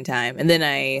some point in time. And then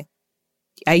I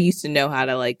used to know how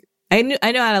to like, I know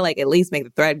how to like at least make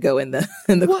the thread go in the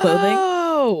clothing.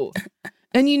 Oh,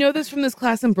 and you know this from this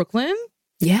class in Brooklyn?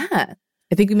 Yeah.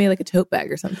 I think we made like a tote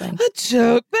bag or something. A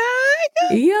tote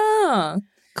bag? Yeah.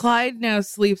 Clyde now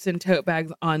sleeps in tote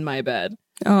bags on my bed.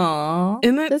 Aw.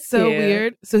 Isn't that that's so cute.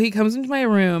 weird? So he comes into my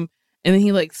room and then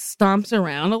he like stomps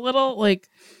around a little, like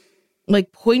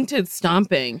pointed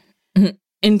stomping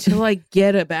until I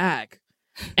get a bag.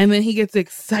 And then he gets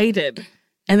excited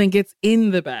and then gets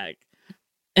in the bag.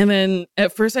 And then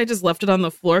at first I just left it on the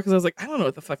floor because I was like, I don't know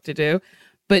what the fuck to do.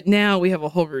 But now we have a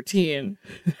whole routine.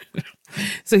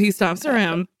 So he stomps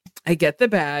around. I get the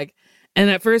bag. And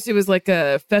at first it was like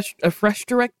a fresh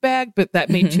direct bag, but that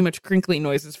made too much crinkly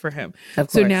noises for him.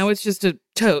 So now it's just a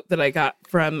tote that I got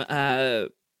from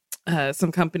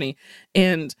some company.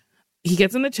 And he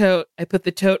gets in the tote. I put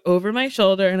the tote over my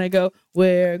shoulder and I go,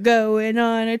 we're going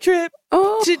on a trip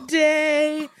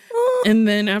today. And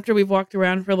then after we've walked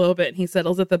around for a little bit and he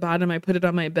settles at the bottom, I put it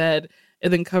on my bed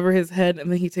and then cover his head.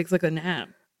 And then he takes like a nap.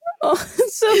 Oh,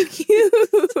 so cute.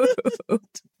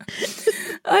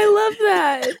 I love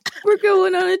that. We're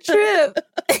going on a trip.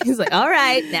 He's like, all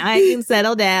right, now I can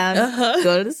settle down,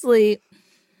 go to sleep.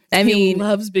 I mean, he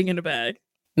loves being in a bag.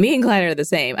 Me and Clyde are the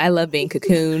same. I love being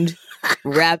cocooned,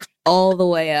 wrapped all the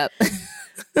way up.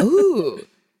 Ooh,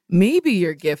 maybe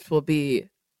your gift will be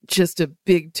just a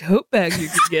big tote bag you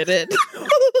could get in.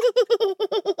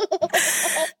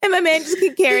 And my man just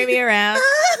can carry me around.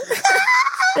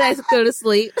 And I go to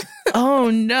sleep. Oh,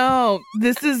 no.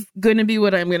 This is going to be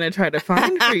what I'm going to try to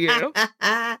find for you.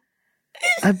 A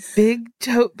big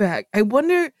tote bag. I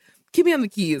wonder, keep me on the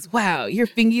keys. Wow, your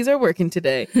fingies are working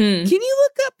today. Can you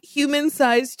look up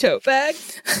human-sized tote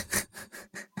bags?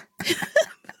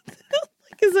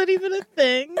 Is that even a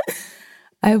thing?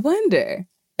 I wonder.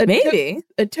 Maybe.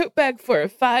 A tote bag for a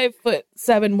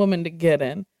 5'7" woman to get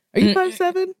in. Are you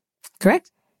 5'7"?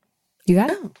 Correct. You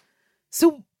got it.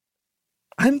 So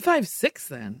I'm 5'6"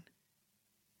 then.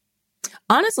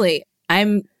 Honestly,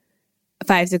 I'm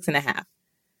 5'6.5".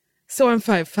 So I'm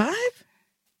 5'5"?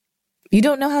 You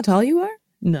don't know how tall you are?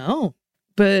 No.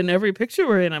 But in every picture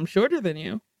we're in, I'm shorter than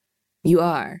you. You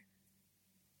are.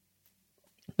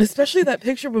 Especially that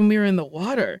picture when we were in the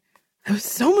water. I was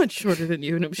so much shorter than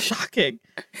you, and it was shocking.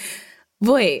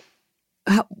 Wait,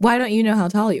 why don't you know how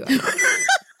tall you are?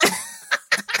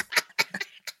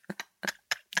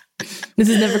 This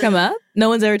has never come up? No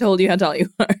one's ever told you how tall you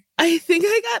are? I think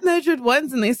I got measured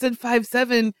once, and they said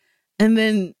 5'7", and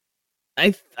then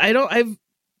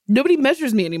nobody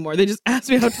measures me anymore. They just ask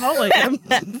me how tall I am.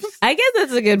 I guess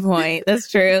that's a good point. That's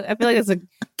true. I feel like it's a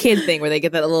kid thing where they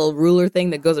get that little ruler thing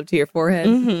that goes up to your forehead.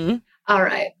 Mm-hmm. All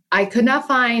right. I could not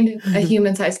find a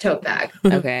human-sized tote bag.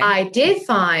 Okay. I did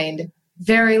find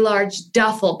very large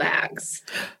duffel bags.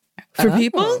 For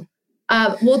people?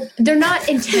 Well, they're not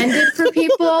intended for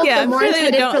people. Yeah, they're more really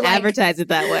intended don't for like advertise it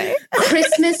that way.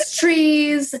 Christmas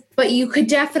trees, but you could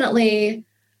definitely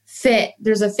fit.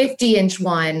 There's a 50-inch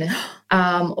one,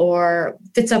 or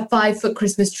fits a 5-foot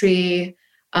Christmas tree.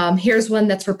 Here's one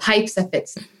that's for pipes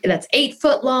that's 8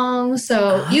 foot long.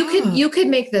 So you could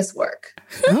make this work.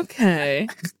 Okay.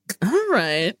 All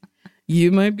right.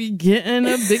 You might be getting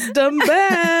a big dumb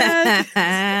bag.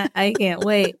 I can't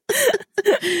wait.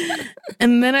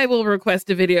 And then I will request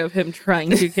a video of him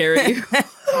trying to carry you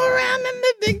around in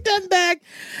the big dumb bag.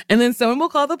 And then someone will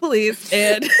call the police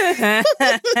and yeah,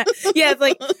 it's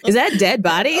like, is that a dead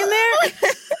body in there?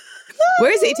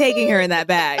 Where is he taking her in that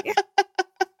bag?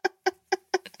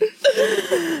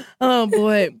 Oh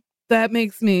boy, that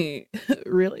makes me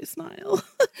really smile.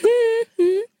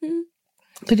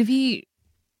 But if he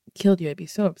killed you, I'd be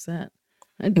so upset.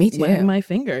 Me too. Wag my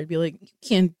finger. I'd be like, "You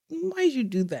can't. Why did you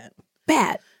do that?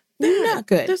 Bad. Not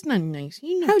good. That's not nice.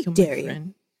 You How kill dare my you?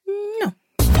 friend." No.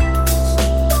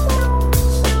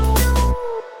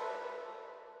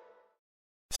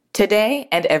 Today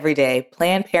and every day,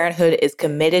 Planned Parenthood is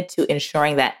committed to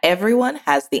ensuring that everyone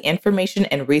has the information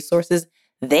and resources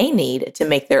they need to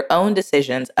make their own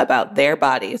decisions about their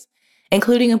bodies,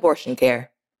 including abortion care.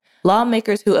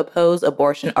 Lawmakers who oppose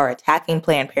abortion are attacking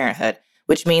Planned Parenthood,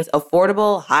 which means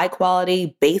affordable,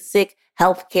 high-quality, basic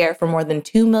health care for more than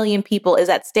 2 million people is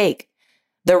at stake.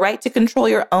 The right to control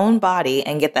your own body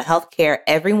and get the health care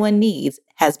everyone needs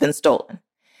has been stolen.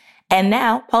 And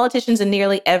now, politicians in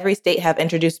nearly every state have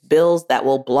introduced bills that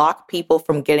will block people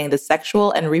from getting the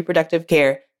sexual and reproductive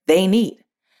care they need.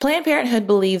 Planned Parenthood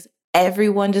believes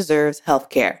everyone deserves health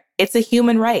care. It's a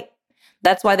human right.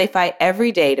 That's why they fight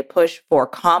every day to push for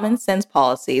common sense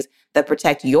policies that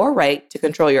protect your right to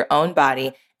control your own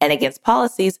body and against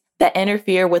policies that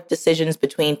interfere with decisions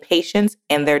between patients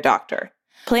and their doctor.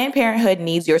 Planned Parenthood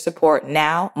needs your support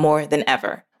now more than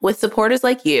ever. With supporters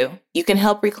like you can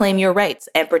help reclaim your rights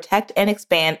and protect and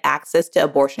expand access to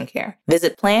abortion care.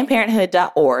 Visit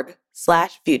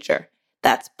PlannedParenthood.org/future.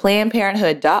 That's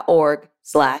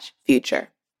PlannedParenthood.org/future.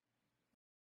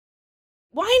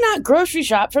 Why not grocery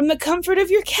shop from the comfort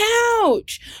of your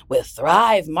couch? With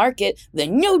Thrive Market, the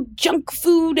no junk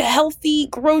food, healthy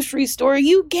grocery store,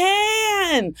 you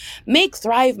can. Make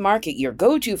Thrive Market your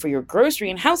go-to for your grocery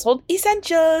and household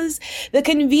essentials. The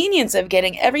convenience of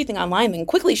getting everything online and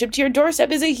quickly shipped to your doorstep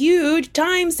is a huge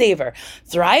time saver.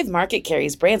 Thrive Market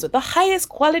carries brands with the highest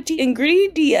quality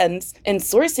ingredients and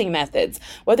sourcing methods.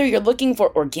 Whether you're looking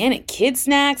for organic kid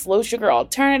snacks, low-sugar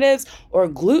alternatives, or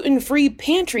gluten-free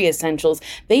pantry essentials,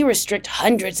 they restrict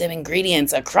hundreds of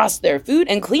ingredients across their food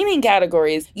and cleaning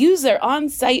categories. Use their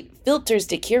on-site filters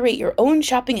to curate your own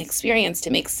shopping experience to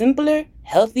make simpler,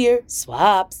 healthier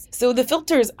swaps. So the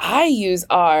filters I use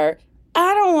are,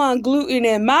 I don't want gluten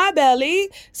in my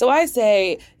belly, so I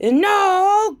say,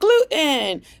 no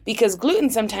gluten, because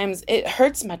gluten sometimes it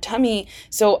hurts my tummy.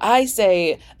 So I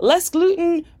say, less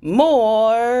gluten,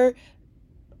 more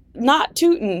not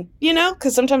tootin',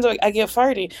 because sometimes I get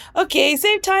farty. Okay,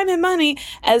 save time and money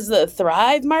as the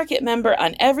Thrive Market member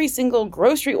on every single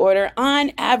grocery order.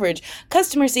 On average,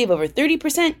 customers save over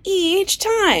 30% each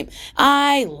time.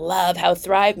 I love how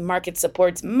Thrive Market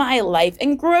supports my life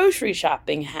and grocery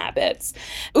shopping habits.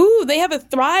 Ooh, they have a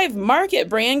Thrive Market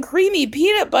brand creamy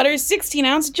peanut butter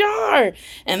 16-ounce jar.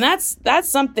 And that's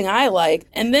something I like.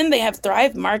 And then they have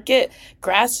Thrive Market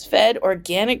grass-fed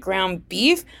organic ground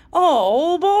beef.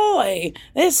 Oh boy,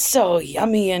 it's so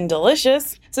yummy and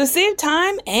delicious. So save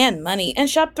time and money and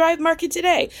shop Thrive Market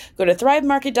today. Go to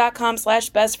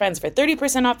thrivemarket.com/bestfriends for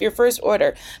 30% off your first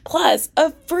order, plus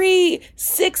a free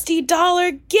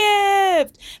 $60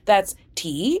 gift. That's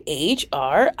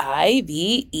THRIVE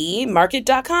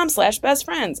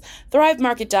market.com/bestfriends.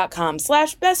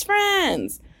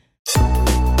 thrivemarket.com/bestfriends.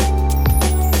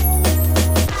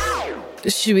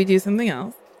 Should we do something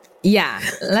else? Yeah,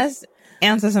 let's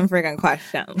answer some freaking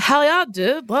questions. Hell yeah,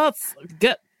 dude. Let's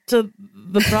get to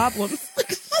the problems.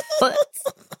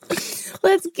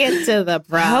 Let's get to the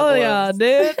problem. Hell yeah,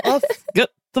 dude. Let's get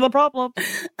to the problem.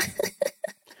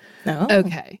 No.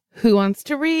 Okay. Who wants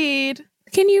to read?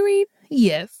 Can you read?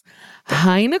 Yes.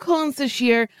 Hi, Nicole and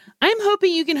Sasheer. I'm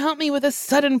hoping you can help me with a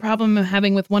sudden problem I'm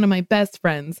having with one of my best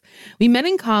friends. We met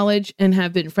in college and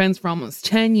have been friends for almost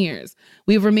 10 years.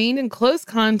 We've remained in close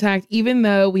contact even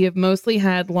though we have mostly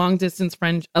had a long-distance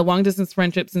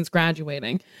friendship since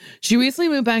graduating. She recently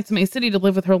moved back to my city to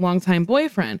live with her longtime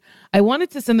boyfriend. I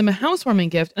wanted to send them a housewarming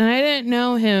gift and I didn't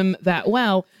know him that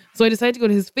well, so I decided to go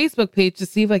to his Facebook page to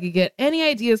see if I could get any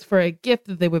ideas for a gift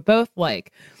that they would both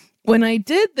like. When I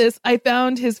did this, I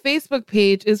found his Facebook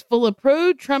page is full of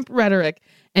pro-Trump rhetoric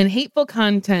and hateful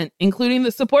content, including the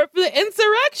support for the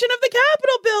insurrection of the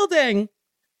Capitol building.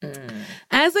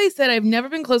 As I said, I've never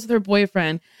been close with her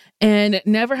boyfriend and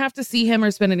never have to see him or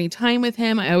spend any time with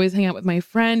him. I always hang out with my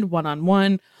friend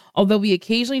one-on-one, although we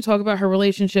occasionally talk about her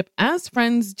relationship as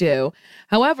friends do.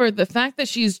 However, the fact that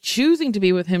she's choosing to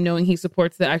be with him knowing he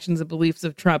supports the actions and beliefs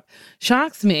of Trump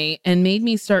shocks me and made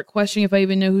me start questioning if I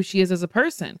even know who she is as a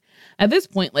person. At this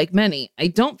point, like many, I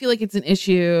don't feel like it's an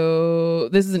issue.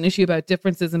 This is an issue about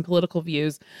differences in political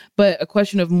views, but a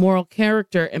question of moral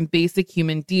character and basic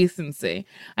human decency.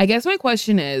 I guess my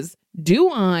question is,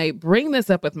 do I bring this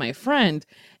up with my friend?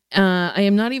 I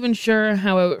am not even sure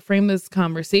how I would frame this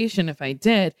conversation if I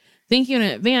did. Thank you in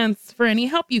advance for any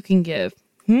help you can give.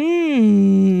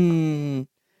 Ooh,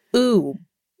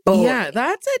 boy. Yeah,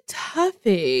 that's a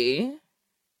toughie.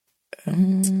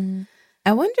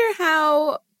 I wonder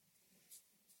how...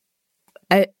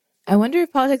 I wonder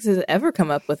if politics has ever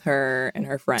come up with her and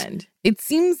her friend. It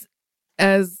seems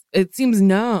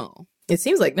no. It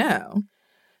seems like no.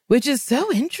 Which is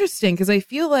so interesting because I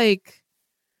feel like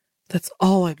that's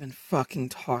all I've been fucking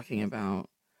talking about.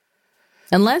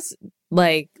 Unless,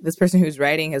 like, this person who's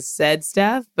writing has said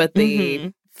stuff, but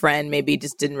the friend maybe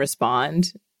just didn't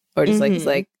respond or just is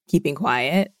like keeping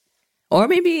quiet. Or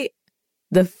maybe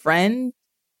the friend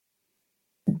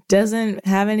doesn't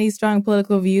have any strong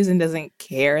political views and doesn't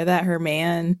care that her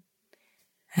man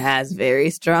has very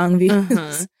strong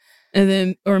views. And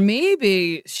then, or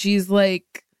maybe she's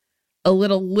like a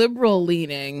little liberal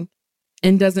leaning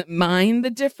and doesn't mind the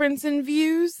difference in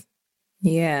views.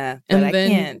 Yeah, but and I then,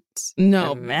 can't.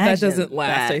 No, that imagine doesn't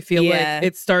last. that. I feel like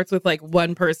it starts with like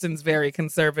one person's very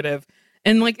conservative,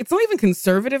 and like it's not even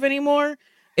conservative anymore.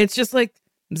 It's just like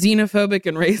xenophobic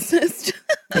and racist.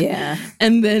 Yeah,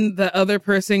 and then the other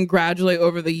person gradually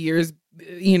over the years,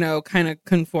 kind of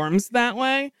conforms that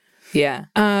way. Yeah.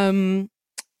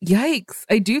 Yikes!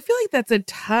 I do feel like that's a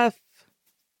tough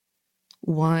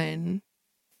one.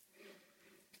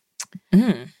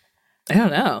 I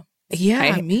don't know.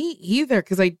 Yeah, me either.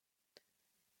 Because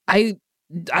I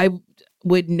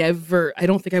would never. I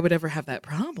don't think I would ever have that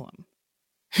problem.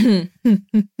 Do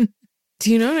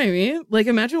you know what I mean? Like,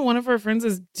 imagine one of our friends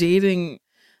is dating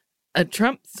a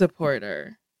Trump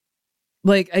supporter.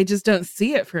 Like, I just don't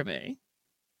see it for me.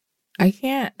 I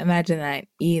can't imagine that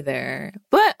either.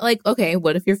 But like, okay,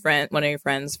 what if one of your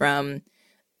friends from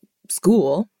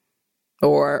school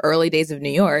or early days of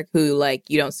New York who like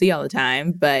you don't see all the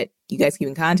time, but you guys keep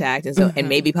in contact, and so and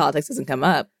maybe politics doesn't come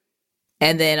up,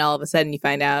 and then all of a sudden you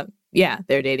find out, yeah,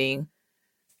 they're dating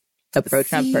a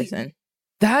pro-Trump person.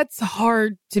 That's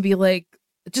hard to be like.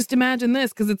 Just imagine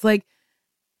this, because it's like,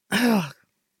 hold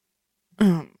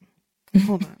on,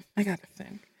 I gotta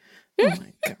think. Oh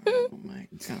my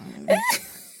god.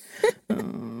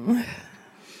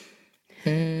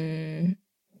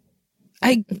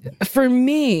 For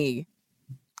me,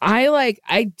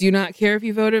 I do not care if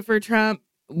you voted for Trump.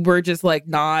 We're just like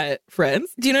not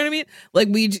friends. Do you know what I mean? Like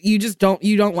you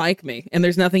don't like me, and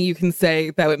there's nothing you can say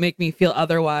that would make me feel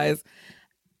otherwise.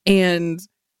 And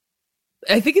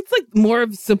I think it's like more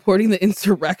of supporting the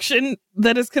insurrection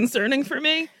that is concerning for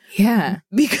me. Yeah,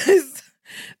 because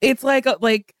it's like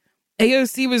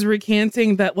AOC was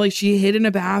recanting that like she hid in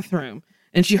a bathroom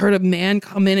and she heard a man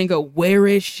come in and go, "Where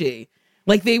is she?"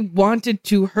 Like they wanted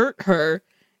to hurt her,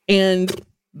 and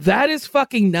that is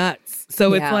fucking nuts.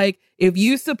 So it's like, if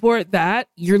you support that,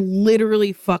 you're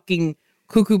literally fucking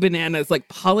cuckoo bananas. Like,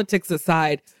 politics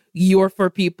aside, you're for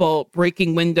people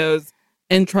breaking windows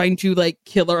and trying to like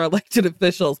kill our elected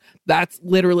officials. That's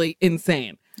literally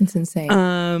insane. It's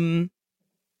insane.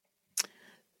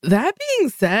 That being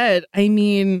said, I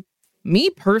mean, me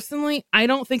personally, I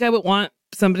don't think I would want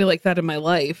somebody like that in my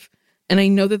life. And I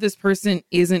know that this person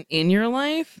isn't in your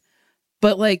life,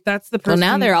 but like that's the person.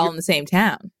 Well, now they're all in the same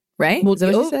town, right? Well, is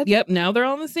that what you said? Yep. Now they're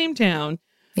all in the same town.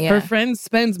 Yeah. Her friend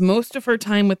spends most of her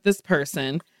time with this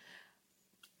person.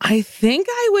 I think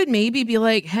I would maybe be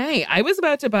like, hey, I was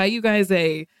about to buy you guys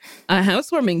a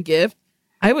housewarming gift.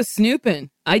 I was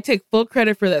snooping. I take full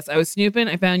credit for this. I was snooping.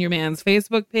 I found your man's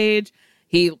Facebook page.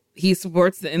 He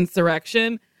supports the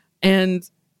insurrection. And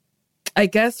I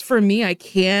guess for me, I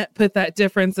can't put that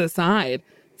difference aside.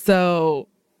 So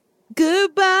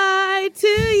goodbye to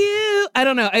you. I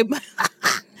don't know. I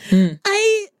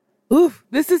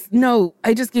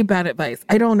just gave bad advice.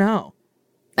 I don't know.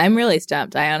 I'm really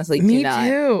stumped. I honestly do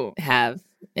not have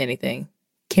anything.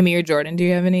 Kimmy or Jordan, do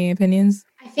you have any opinions?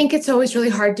 I think it's always really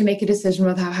hard to make a decision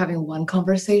without having one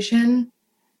conversation.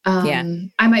 I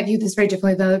might view this very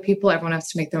differently than other people. Everyone has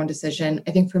to make their own decision.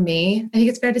 I think for me, I think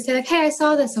it's fair to say like, hey, I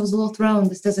saw this. I was a little thrown.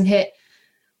 This doesn't hit.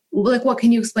 Like, what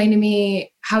can you explain to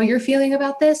me how you're feeling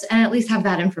about this? And at least have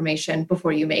that information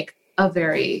before you make a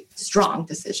very strong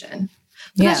decision.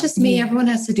 But that's just me. Everyone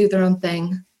has to do their own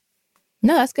thing.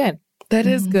 No, that's good. That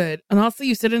is good. And also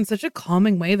you said it in such a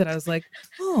calming way that I was like,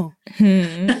 oh,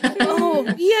 yeah,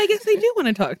 I guess I do want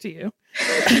to talk to you.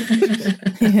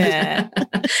 Yeah.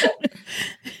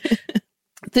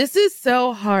 This is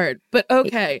so hard, but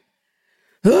okay.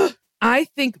 I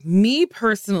think me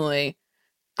personally,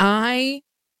 I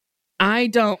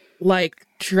don't like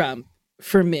Trump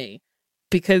for me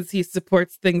because he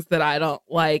supports things that I don't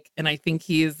like. And I think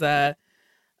he's, I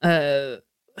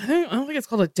don't think it's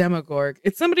called a demagogue.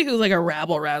 It's somebody who's like a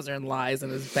rabble rouser and lies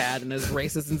and is bad and is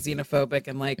racist and xenophobic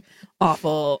and like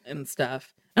awful and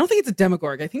stuff. I don't think it's a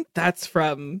demagogue. I think that's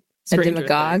from Stranger a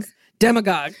demagogue. Things.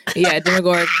 Demagogue. Yeah,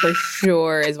 demagogue for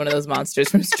sure is one of those monsters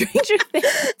from Stranger Things.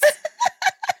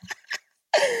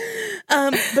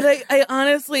 But I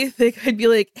honestly think I'd be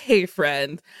like, hey,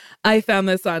 friend, I found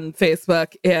this on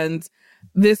Facebook and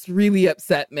this really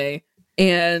upset me.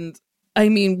 And I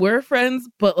mean, we're friends,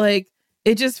 but like,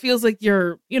 it just feels like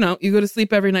you go to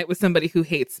sleep every night with somebody who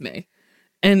hates me.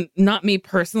 And not me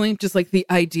personally, just like the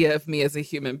idea of me as a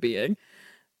human being.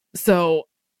 So,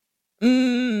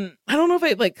 I don't know if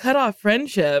I'd like cut off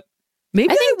friendship.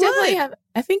 Maybe I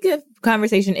think the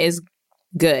conversation is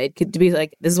good to be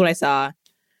like, this is what I saw.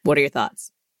 What are your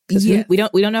thoughts? Because we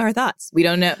don't know her thoughts. We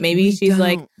don't know. Maybe she's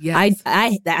like, yes.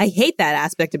 I hate that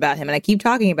aspect about him, and I keep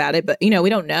talking about it, but we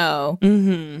don't know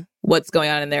what's going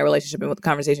on in their relationship and what the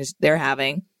conversations they're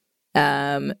having.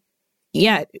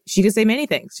 She could say many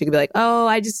things. She could be like, oh,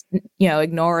 I just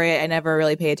ignore it. I never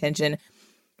really pay attention,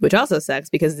 which also sucks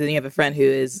because then you have a friend who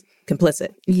is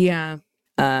complicit. Yeah.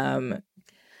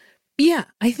 Yeah,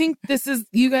 I think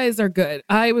you guys are good.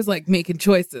 I was like making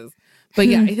choices, but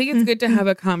yeah, I think it's good to have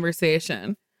a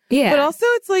conversation. Yeah. But also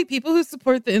it's like people who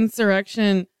support the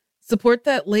insurrection support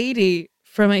that lady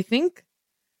from, I think,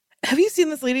 have you seen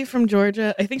this lady from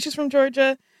Georgia? I think she's from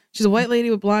Georgia. She's a white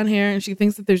lady with blonde hair and she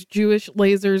thinks that there's Jewish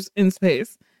lasers in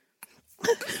space.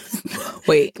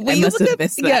 Wait, I must have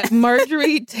missed that. Yeah,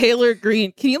 Marjorie Taylor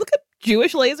Greene. Can you look up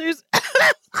Jewish lasers?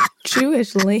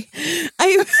 Jewish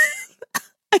lasers.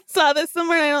 I saw this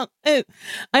somewhere.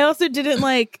 I also didn't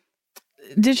like.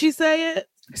 Did she say it?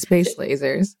 Space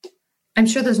lasers. I'm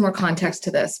sure there's more context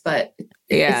to this, but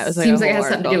it seems like it has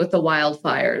something to do with the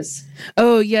wildfires.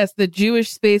 Oh yes, the Jewish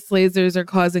space lasers are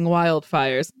causing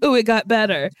wildfires. Oh, it got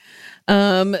better.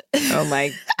 Oh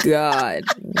my god,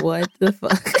 what the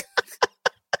fuck?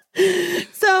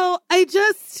 So I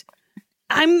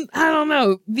don't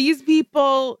know. These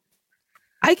people.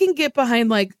 I can get behind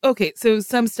like, okay, so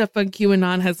some stuff on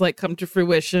QAnon has like come to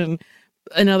fruition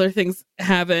and other things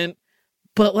haven't.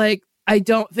 But like, I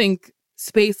don't think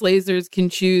space lasers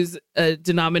can choose a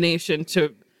denomination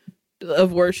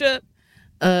of worship.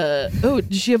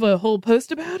 Did she have a whole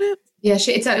post about it? Yeah,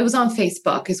 it was on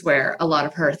Facebook is where a lot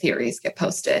of her theories get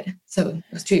posted. So it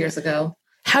was 2 years ago.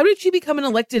 How did she become an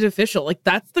elected official? Like,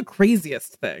 that's the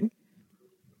craziest thing.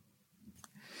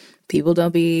 People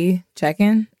don't be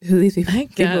checking who these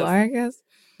people are, I guess.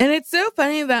 And it's so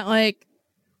funny that, like,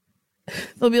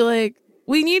 they'll be like,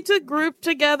 we need to group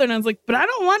together. And I was like, but I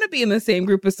don't want to be in the same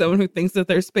group as someone who thinks that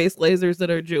there's space lasers that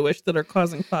are Jewish that are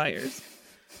causing fires.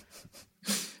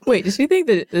 Wait, does she think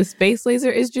that the space laser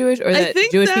is Jewish? Or that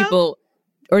Jewish people...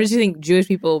 Or does she think Jewish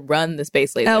people run the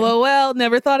space laser? LOL,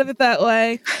 never thought of it that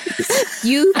way.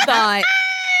 You thought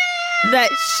that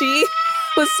she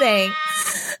was saying...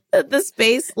 that the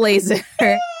space laser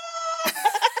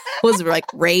was like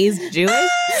raised Jewish?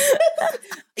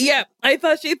 Yeah, I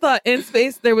thought she thought in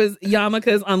space there was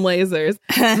yarmulkes on lasers.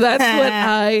 That's what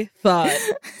I thought.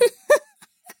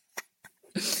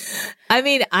 I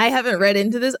mean, I haven't read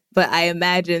into this, but I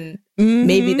imagine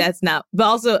maybe that's not. But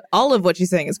also, all of what she's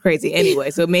saying is crazy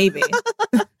anyway, so maybe.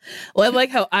 Well, I like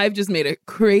how I've just made it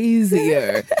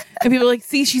crazier. And people are like,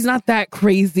 see, she's not that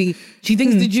crazy. She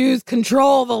thinks the Jews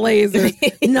control the lasers,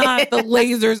 not the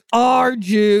lasers are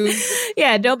Jews.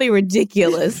 Yeah, don't be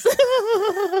ridiculous.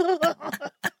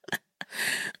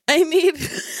 I mean,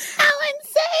 how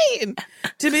insane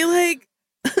to be like,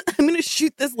 I'm going to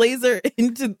shoot this laser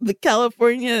into the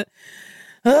California.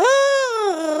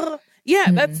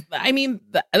 Yeah,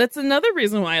 that's another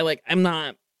reason why, like, I'm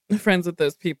not friends with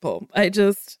those people. I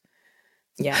don't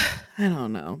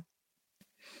know.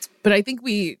 But I think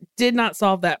we did not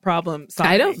solve that problem.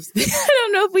 I don't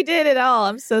know if we did at all.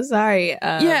 I'm so sorry.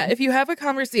 Yeah, if you have a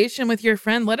conversation with your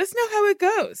friend, let us know how it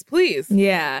goes, please.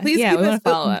 Yeah. Please yeah, keep we us want to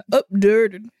follow up.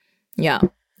 Updated. Yeah.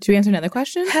 Should we answer another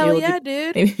question? Hell yeah,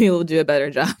 dude. Maybe we'll do a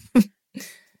better job. This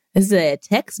is a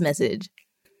text message.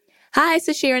 Hi,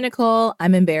 Sasheer and Nicole.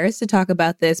 I'm embarrassed to talk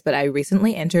about this, but I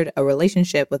recently entered a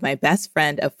relationship with my best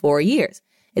friend of 4 years.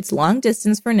 It's long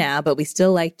distance for now, but we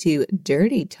still like to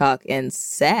dirty talk and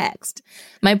sext.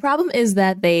 My problem is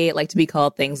that they like to be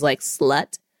called things like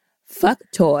slut, fuck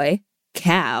toy,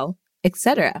 cow,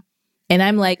 etc. And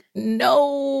I'm like,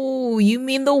 no, you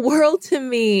mean the world to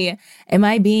me. Am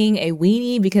I being a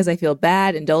weenie because I feel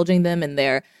bad indulging them in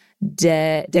their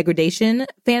degradation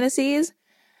fantasies?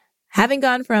 Having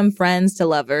gone from friends to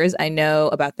lovers, I know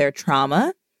about their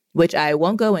trauma, which I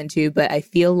won't go into, but I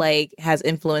feel like has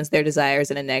influenced their desires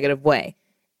in a negative way.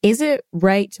 Is it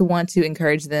right to want to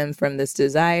encourage them from this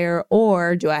desire,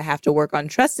 or do I have to work on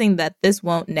trusting that this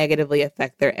won't negatively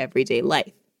affect their everyday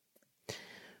life?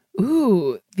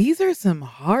 Ooh, these are some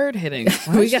hard-hitting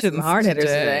questions. We got some hard hitters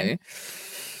today.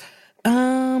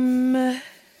 I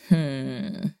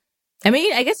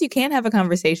mean, I guess you can have a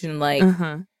conversation like,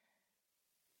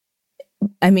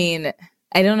 I mean,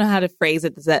 I don't know how to phrase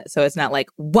it so it's not like,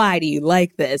 why do you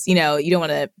like this? You know, you don't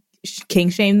want to king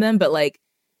shame them, but like,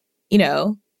 you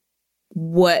know,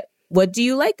 what do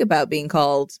you like about being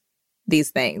called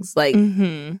these things? Like,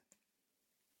 I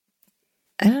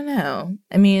don't know.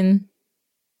 I mean,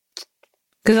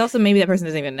 because also maybe that person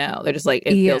doesn't even know. They're just like,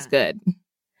 it feels good.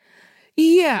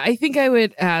 Yeah, I think I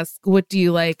would ask, what do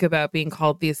you like about being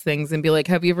called these things? And be like,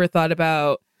 have you ever thought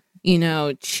about, you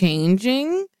know,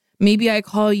 changing? Maybe I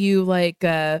call you like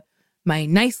my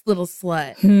nice little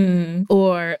slut.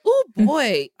 Or, oh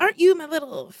boy, aren't you my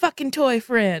little fucking toy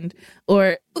friend?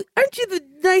 Or, aren't you the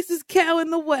nicest cow in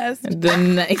the West? The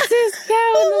nicest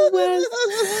cow in the West.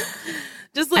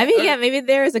 Just like, I mean, yeah, maybe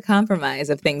there is a compromise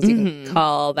of things you can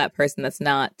call that person that's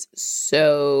not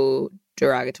so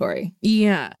derogatory.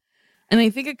 Yeah. And I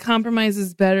think a compromise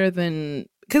is better than,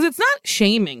 because it's not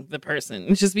shaming the person.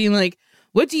 It's just being like,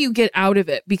 what do you get out of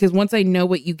it? Because once I know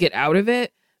what you get out of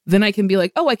it, then I can be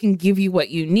like, oh, I can give you what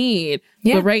you need.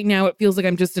 Yeah. But right now it feels like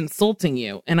I'm just insulting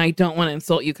you. And I don't want to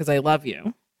insult you because I love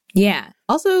you. Yeah.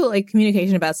 Also, like,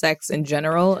 communication about sex in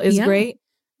general is great.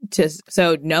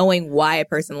 So knowing why a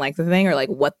person likes a thing or like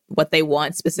what they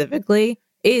want specifically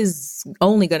is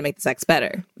only going to make the sex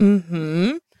better.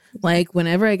 Like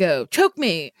whenever I go, choke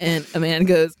me, and a man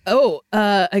goes, oh,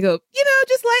 I go, you know,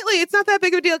 just lightly. It's not that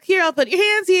big of a deal. Here, I'll put your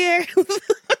hands here.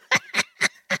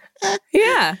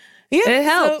 Yeah. It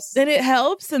helps. And it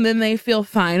helps. And then they feel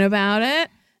fine about it.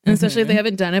 And especially if they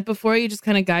haven't done it before, you just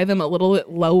kind of guide them a little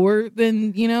bit lower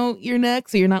than, you know, your neck.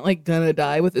 So you're not like gonna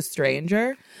die with a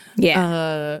stranger.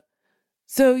 Yeah.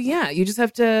 So yeah, you just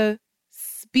have to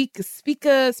speak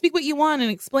what you want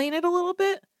and explain it a little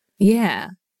bit. Yeah.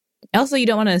 Also, you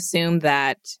don't want to assume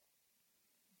that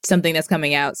something that's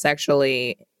coming out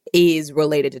sexually is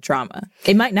related to trauma.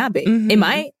 It might not be. It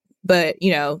might, but,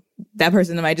 you know, that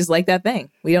person might just like that thing.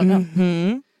 We don't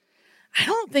know. I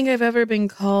don't think I've ever been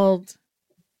called...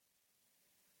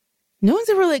 No one's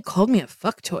ever, like, called me a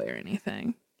fuck toy or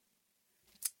anything.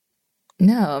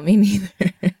 No, me neither.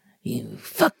 You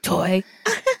fuck toy.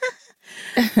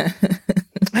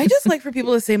 I just like for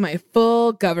people to say my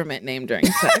full government name during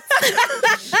sex.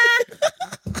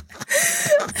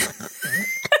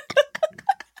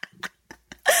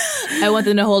 I want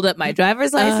them to hold up my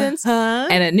driver's license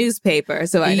and a newspaper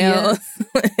so I know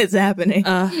it's happening.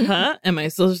 And my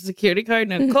social security card,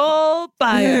 Nicole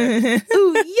Byer.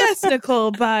 Ooh, yes,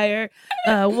 Nicole Byer.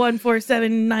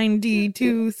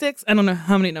 1479026. I don't know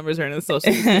how many numbers are in the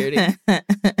social security.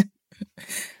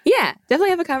 Yeah,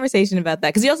 definitely have a conversation about that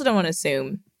because you also don't want to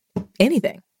assume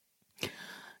anything.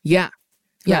 Yeah.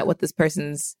 About what this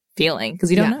person's feeling because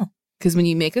you don't know. Because when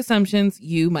you make assumptions,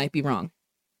 you might be wrong.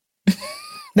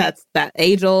 That's that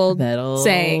age-old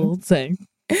saying.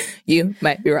 You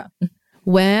might be wrong.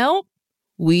 Well,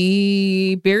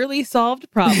 we barely solved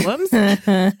problems. If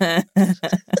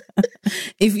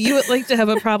you would like to have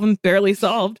a problem barely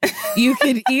solved, you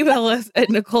can email us at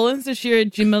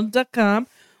NicoleandSasheer@gmail.com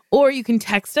Or you can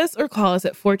text us or call us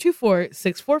at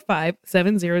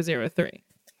 424-645-7003.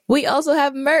 We also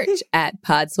have merch at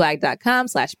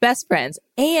podswag.com/bestfriends.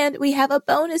 And we have a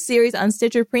bonus series on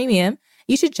Stitcher Premium.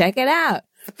 You should check it out.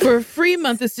 For a free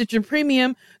month of Stitcher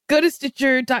Premium, go to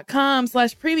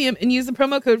Stitcher.com/premium and use the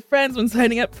promo code FRIENDS when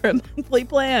signing up for a monthly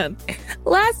plan.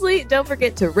 Lastly, don't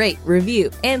forget to rate,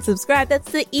 review, and subscribe.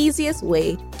 That's the easiest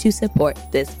way to support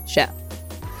this show.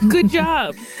 Good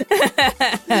job.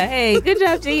 Hey, good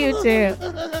job to you too.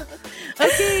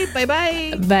 Okay,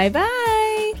 bye-bye.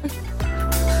 Bye-bye.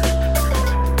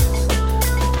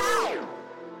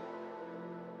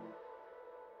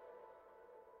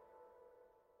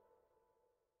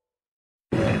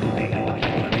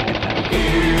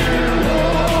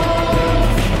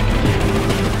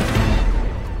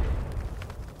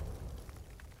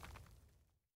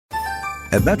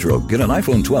 At Metro, get an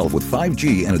iPhone 12 with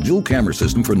 5G and a dual camera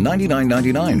system for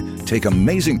 $99.99. Take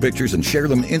amazing pictures and share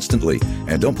them instantly.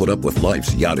 And don't put up with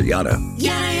life's yada yada.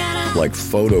 Yada yada. Like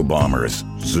photo bombers.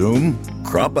 Zoom,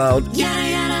 crop out, Yada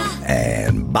yada.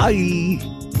 and bye.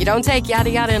 You don't take yada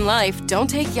yada in life, don't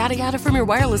take yada yada from your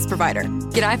wireless provider.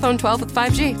 Get iPhone 12 with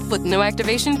 5G with no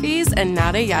activation fees and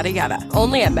nada yada yada.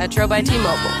 Only at Metro by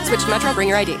T-Mobile. Switch to Metro, bring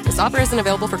your ID. This offer isn't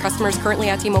available for customers currently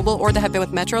at T-Mobile or that have been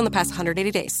with Metro in the past 180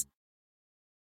 days.